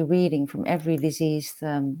every reading, from every deceased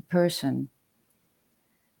person.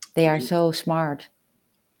 They are so smart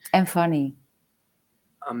and funny.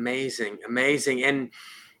 Amazing. And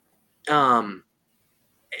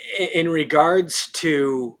in regards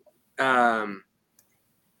to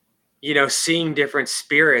seeing different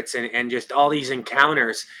spirits and just all these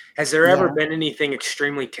encounters, has there ever been anything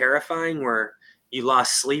extremely terrifying where you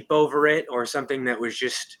lost sleep over it, or something that was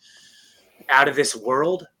just out of this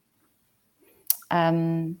world?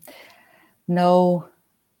 No,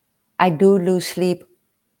 I do lose sleep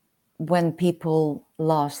when people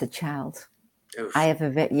lost a child. Oof. I have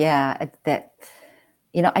that,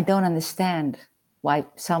 I don't understand why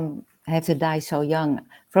some have to die so young.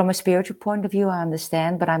 From a spiritual point of view, I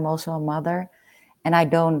understand, but I'm also a mother, and I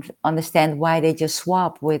don't understand why they just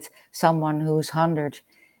swap with someone who's 100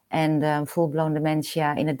 and full-blown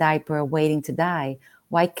dementia in a diaper waiting to die.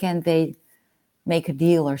 Why can't they make a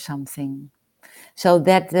deal or something? So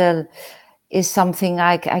that is something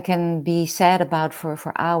I can be sad about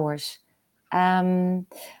for hours.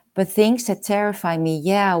 But things that terrify me,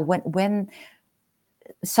 when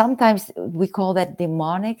sometimes we call that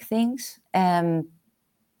demonic things,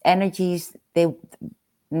 energies, they've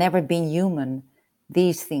never been human.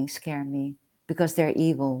 These things scare me because they're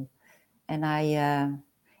evil. And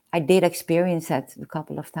I did experience that a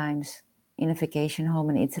couple of times in a vacation home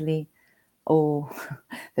in Italy. Oh,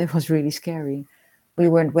 that was really scary. We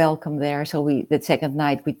weren't welcome there, so the second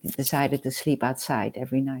night we decided to sleep outside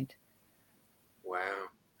every night. Wow.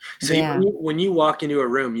 So when you walk into a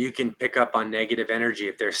room, you can pick up on negative energy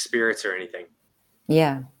if there's spirits or anything.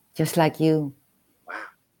 Yeah, just like you. Wow.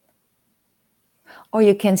 Or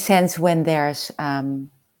you can sense when there's been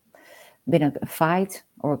a fight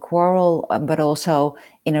or a quarrel, but also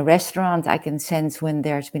in a restaurant, I can sense when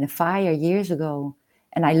there's been a fire years ago,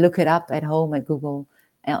 and I look it up at home at Google,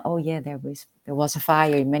 and oh yeah, there was a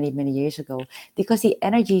fire many years ago, because the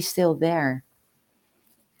energy is still there.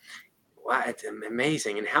 Wow, it's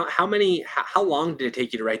amazing. And how long did it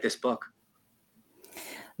take you to write this book?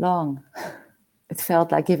 Long. It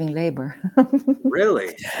felt like giving labor.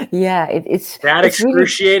 Really? Yeah, it's that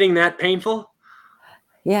excruciating, really, that painful.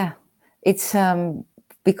 Yeah, it's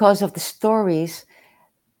because of the stories,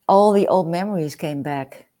 all the old memories came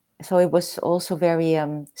back. So it was also very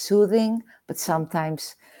soothing, but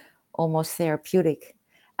sometimes almost therapeutic.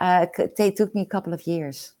 They took me a couple of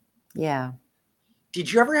years. Yeah.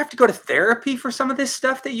 Did you ever have to go to therapy for some of this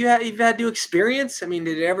stuff that you've had to experience? I mean,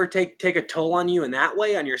 did it ever take a toll on you in that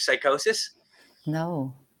way, on your psychosis?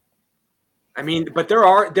 No. I mean, but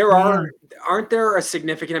aren't there a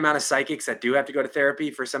significant amount of psychics that do have to go to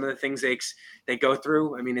therapy for some of the things they go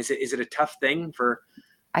through? I mean, is it a tough thing for?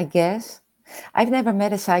 I guess I've never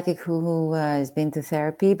met a psychic who has been to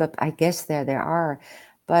therapy, but I guess there are.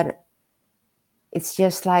 But it's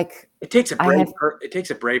just like it takes a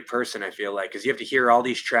brave person, I feel like, because you have to hear all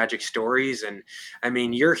these tragic stories, and I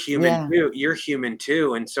mean, you're human too. You're human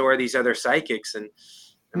too, and so are these other psychics, and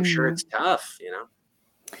I'm sure it's tough, you know.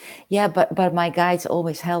 Yeah, but my guides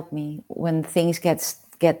always help me when things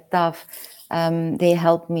get tough. They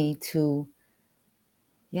help me to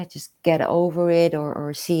just get over it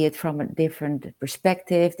or see it from a different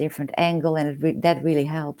perspective, different angle, and that really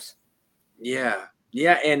helps. Yeah,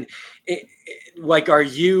 and like, are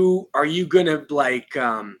you gonna like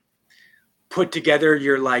put together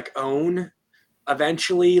your like own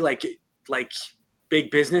eventually, like big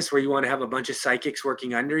business where you want to have a bunch of psychics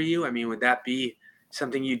working under you? I mean, would that be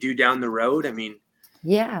something you do down the road? I mean,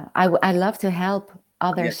 yeah, I love to help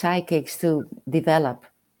other psychics to develop.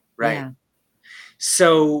 Right. Yeah.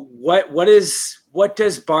 So what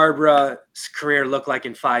does Barbara's career look like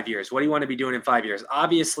in 5 years? What do you want to be doing in 5 years?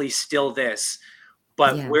 Obviously still this,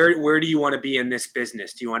 but where do you want to be in this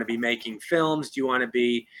business? Do you want to be making films? Do you want to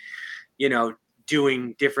be,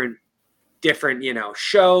 doing different,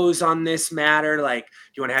 shows on this matter? Like, do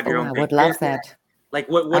you want to have your own I big would love business? that. Like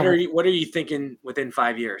what are you thinking within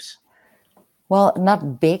 5 years? Well,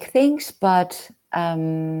 not big things, but I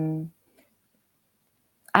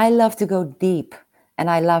love to go deep, and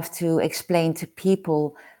I love to explain to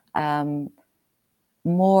people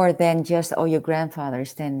more than just, oh, your grandfather is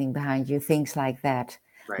standing behind you, things like that.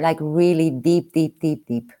 Right. Like really deep.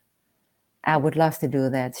 I would love to do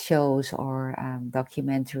that, shows or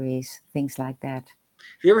documentaries, things like that.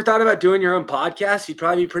 Have you ever thought about doing your own podcast? You'd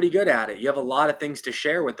probably be pretty good at it. You have a lot of things to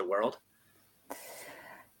share with the world.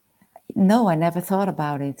 No, I never thought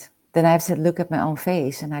about it. Then I have to look at my own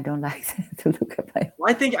face, and I don't like to look at my. Well,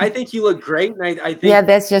 I think you look great, and I think. Yeah,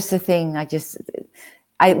 that's just the thing.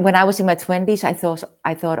 When I was in my 20s,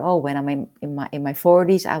 I thought, oh, when I'm in my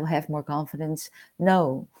 40s, I will have more confidence.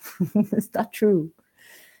 No, it's not true.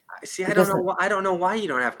 See, I don't know why you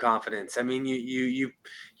don't have confidence. I mean, you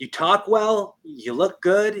talk well, you look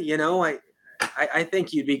good. I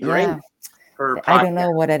think you'd be great for podcasting. I don't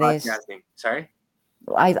know what it is. Sorry.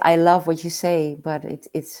 I love what you say, but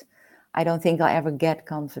it's. I don't think I'll ever get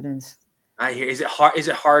confidence. I hear. Is it hard? Is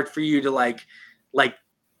it hard for you to like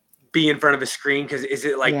be in front of a screen? Because is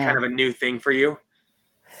it kind of a new thing for you?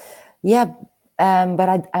 Yeah, but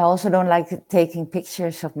I also don't like taking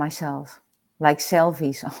pictures of myself, like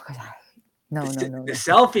selfies. Oh God, no. The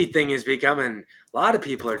selfie thing is becoming. A lot of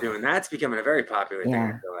people are doing that. It's becoming a very popular thing.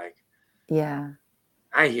 I feel like. Yeah.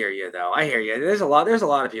 I hear you, though. I hear you. There's a lot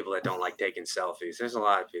of people that don't like taking selfies. There's a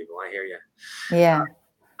lot of people. I hear you. Yeah.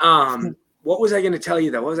 What was I going to tell you,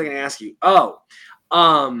 though? What was I going to ask you? Oh,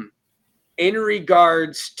 in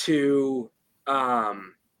regards to,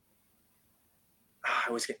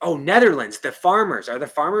 Netherlands, the farmers. Are the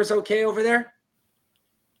farmers okay over there?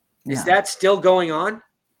 Is that still going on?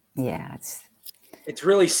 Yeah, it's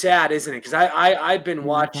really sad, isn't it? Because I've been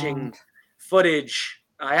watching footage.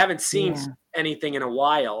 I haven't seen anything in a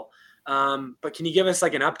while. But can you give us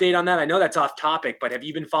like an update on that? I know that's off topic, but have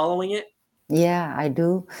you been following it? Yeah, I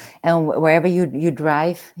do. And wherever you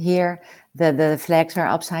drive here, the flags are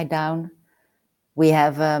upside down. We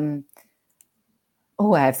have I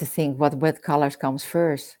have to think what colors comes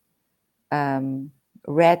first.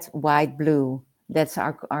 Red, white, blue. That's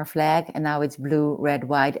our flag, and now it's blue, red,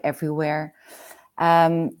 white everywhere.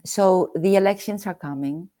 So the elections are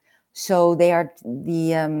coming. So they are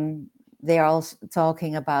all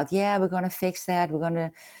talking about, we're going to fix that. We're going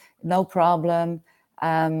to, no problem.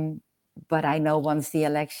 But I know once the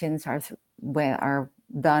elections are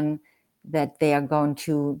done, that they are going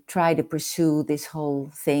to try to pursue this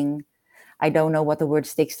whole thing. I don't know what the word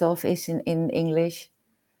stikstof is in English.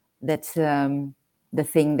 That's the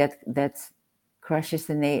thing that crushes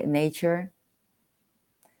the nature.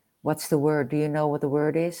 What's the word? Do you know what the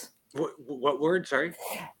word is? What word? Sorry.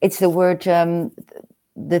 It's the word,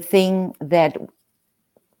 the thing that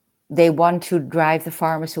they want to drive the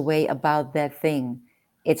farmers away about that thing.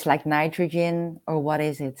 It's like nitrogen, or what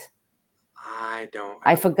is it?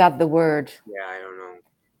 I forgot the word. Yeah, I don't know.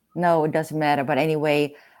 No, it doesn't matter. But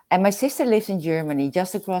anyway, and my sister lives in Germany,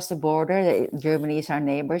 just across the border. Germany is our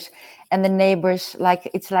neighbors, and the neighbors like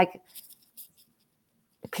it's like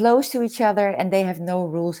close to each other, and they have no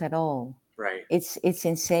rules at all. Right. It's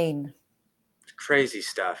insane. Crazy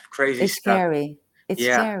stuff. Crazy It's stuff. scary. It's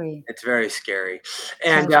Yeah, scary. it's very scary. So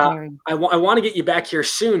And scary. I want to get you back here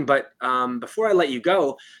soon, but before I let you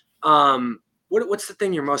go, what's the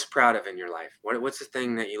thing you're most proud of in your life? What's the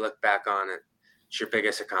thing that you look back on and it's your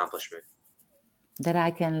biggest accomplishment? That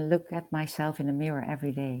I can look at myself in the mirror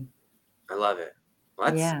every day. I love it.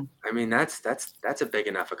 Well, Yeah. I mean, that's a big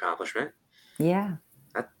enough accomplishment. Yeah.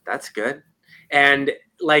 That's good. And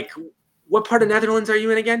like, what part of Netherlands are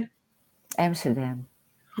you in again? Amsterdam.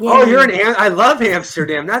 Oh, you're Yay. in I love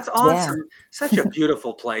Amsterdam. That's Yeah. awesome. Such a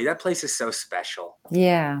beautiful place. That place is so special.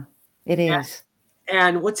 Yeah, it is.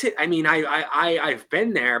 And what's it? I mean, I've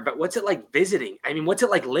been there, but what's it like visiting? I mean, what's it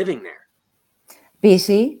like living there?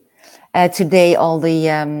 Busy. Today, all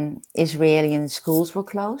the Israeli schools were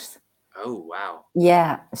closed. Oh, wow.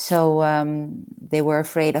 Yeah, so they were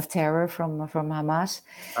afraid of terror from Hamas.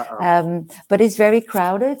 But it's very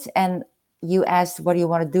crowded. And you asked, what do you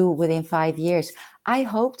want to do within 5 years? I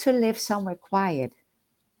hope to live somewhere quiet.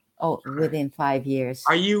 Oh, within 5 years.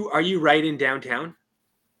 Are you right in downtown?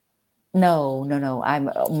 No.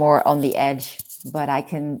 I'm more on the edge, but I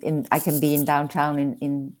can be in downtown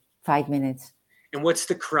in 5 minutes. And what's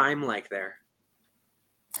the crime like there?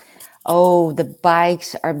 Oh, the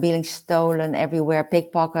bikes are being stolen everywhere.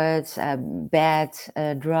 Pickpockets, bad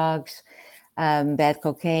drugs, bad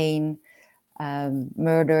cocaine,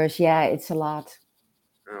 murders. Yeah, it's a lot.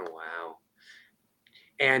 Oh, wow.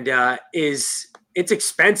 And it's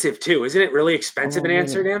expensive too, isn't it? Really expensive in really?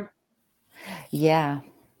 Amsterdam? Yeah.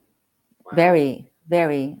 Wow. Very,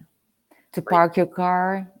 very. To park your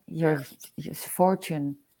car, it's a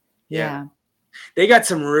fortune. Yeah. They got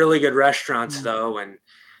some really good restaurants though, and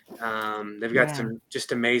they've got Yeah. some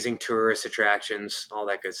just amazing tourist attractions, all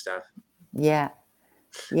that good stuff. Yeah.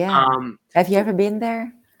 Yeah. Have you ever been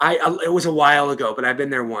there? It was a while ago, but I've been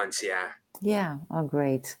there once. Yeah. Yeah. Oh,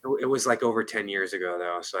 great. It was like over 10 years ago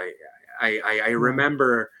though, so I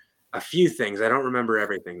remember a few things. I don't remember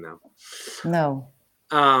everything though. No.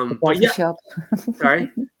 The But coffee yeah. shops. Sorry.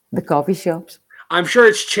 The coffee shops. I'm sure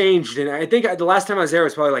it's changed, and I think the last time I was there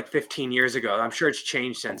was probably like 15 years ago. I'm sure it's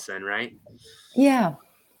changed since then, right? Yeah.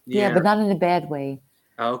 Yeah, but not in a bad way.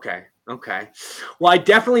 Okay. Well, I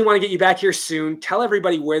definitely want to get you back here soon. Tell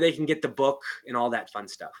everybody where they can get the book and all that fun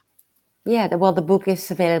stuff. Yeah, the book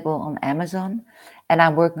is available on Amazon, and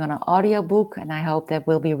I'm working on an audiobook, and I hope that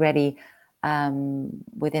will be ready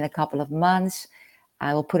within a couple of months.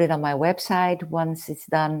 I will put it on my website once it's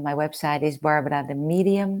done. My website is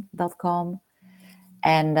barbarademedium.com.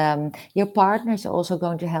 And your partner is also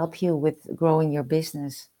going to help you with growing your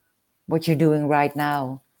business, what you're doing right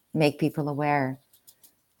now, make people aware.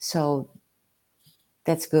 So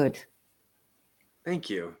that's good. Thank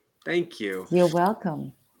you. You're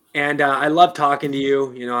welcome. And I love talking to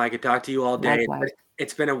you. You know, I could talk to you all day. Likewise.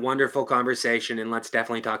 It's been a wonderful conversation, and let's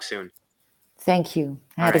definitely talk soon. Thank you.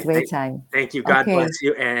 I had a great time. Thank you. God Okay. bless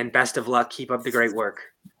you, and best of luck. Keep up the great work.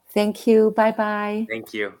 Thank you. Bye-bye.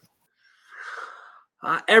 Thank you.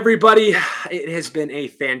 Everybody, it has been a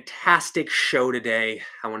fantastic show today.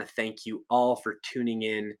 I want to thank you all for tuning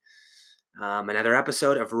in. Another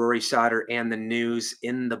episode of Rory Sauter and the News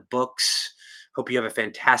in the books. Hope you have a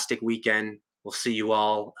fantastic weekend. We'll see you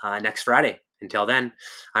all next Friday. Until then,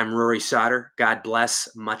 I'm Rory Sauter. God bless.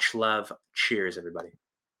 Much love. Cheers, everybody.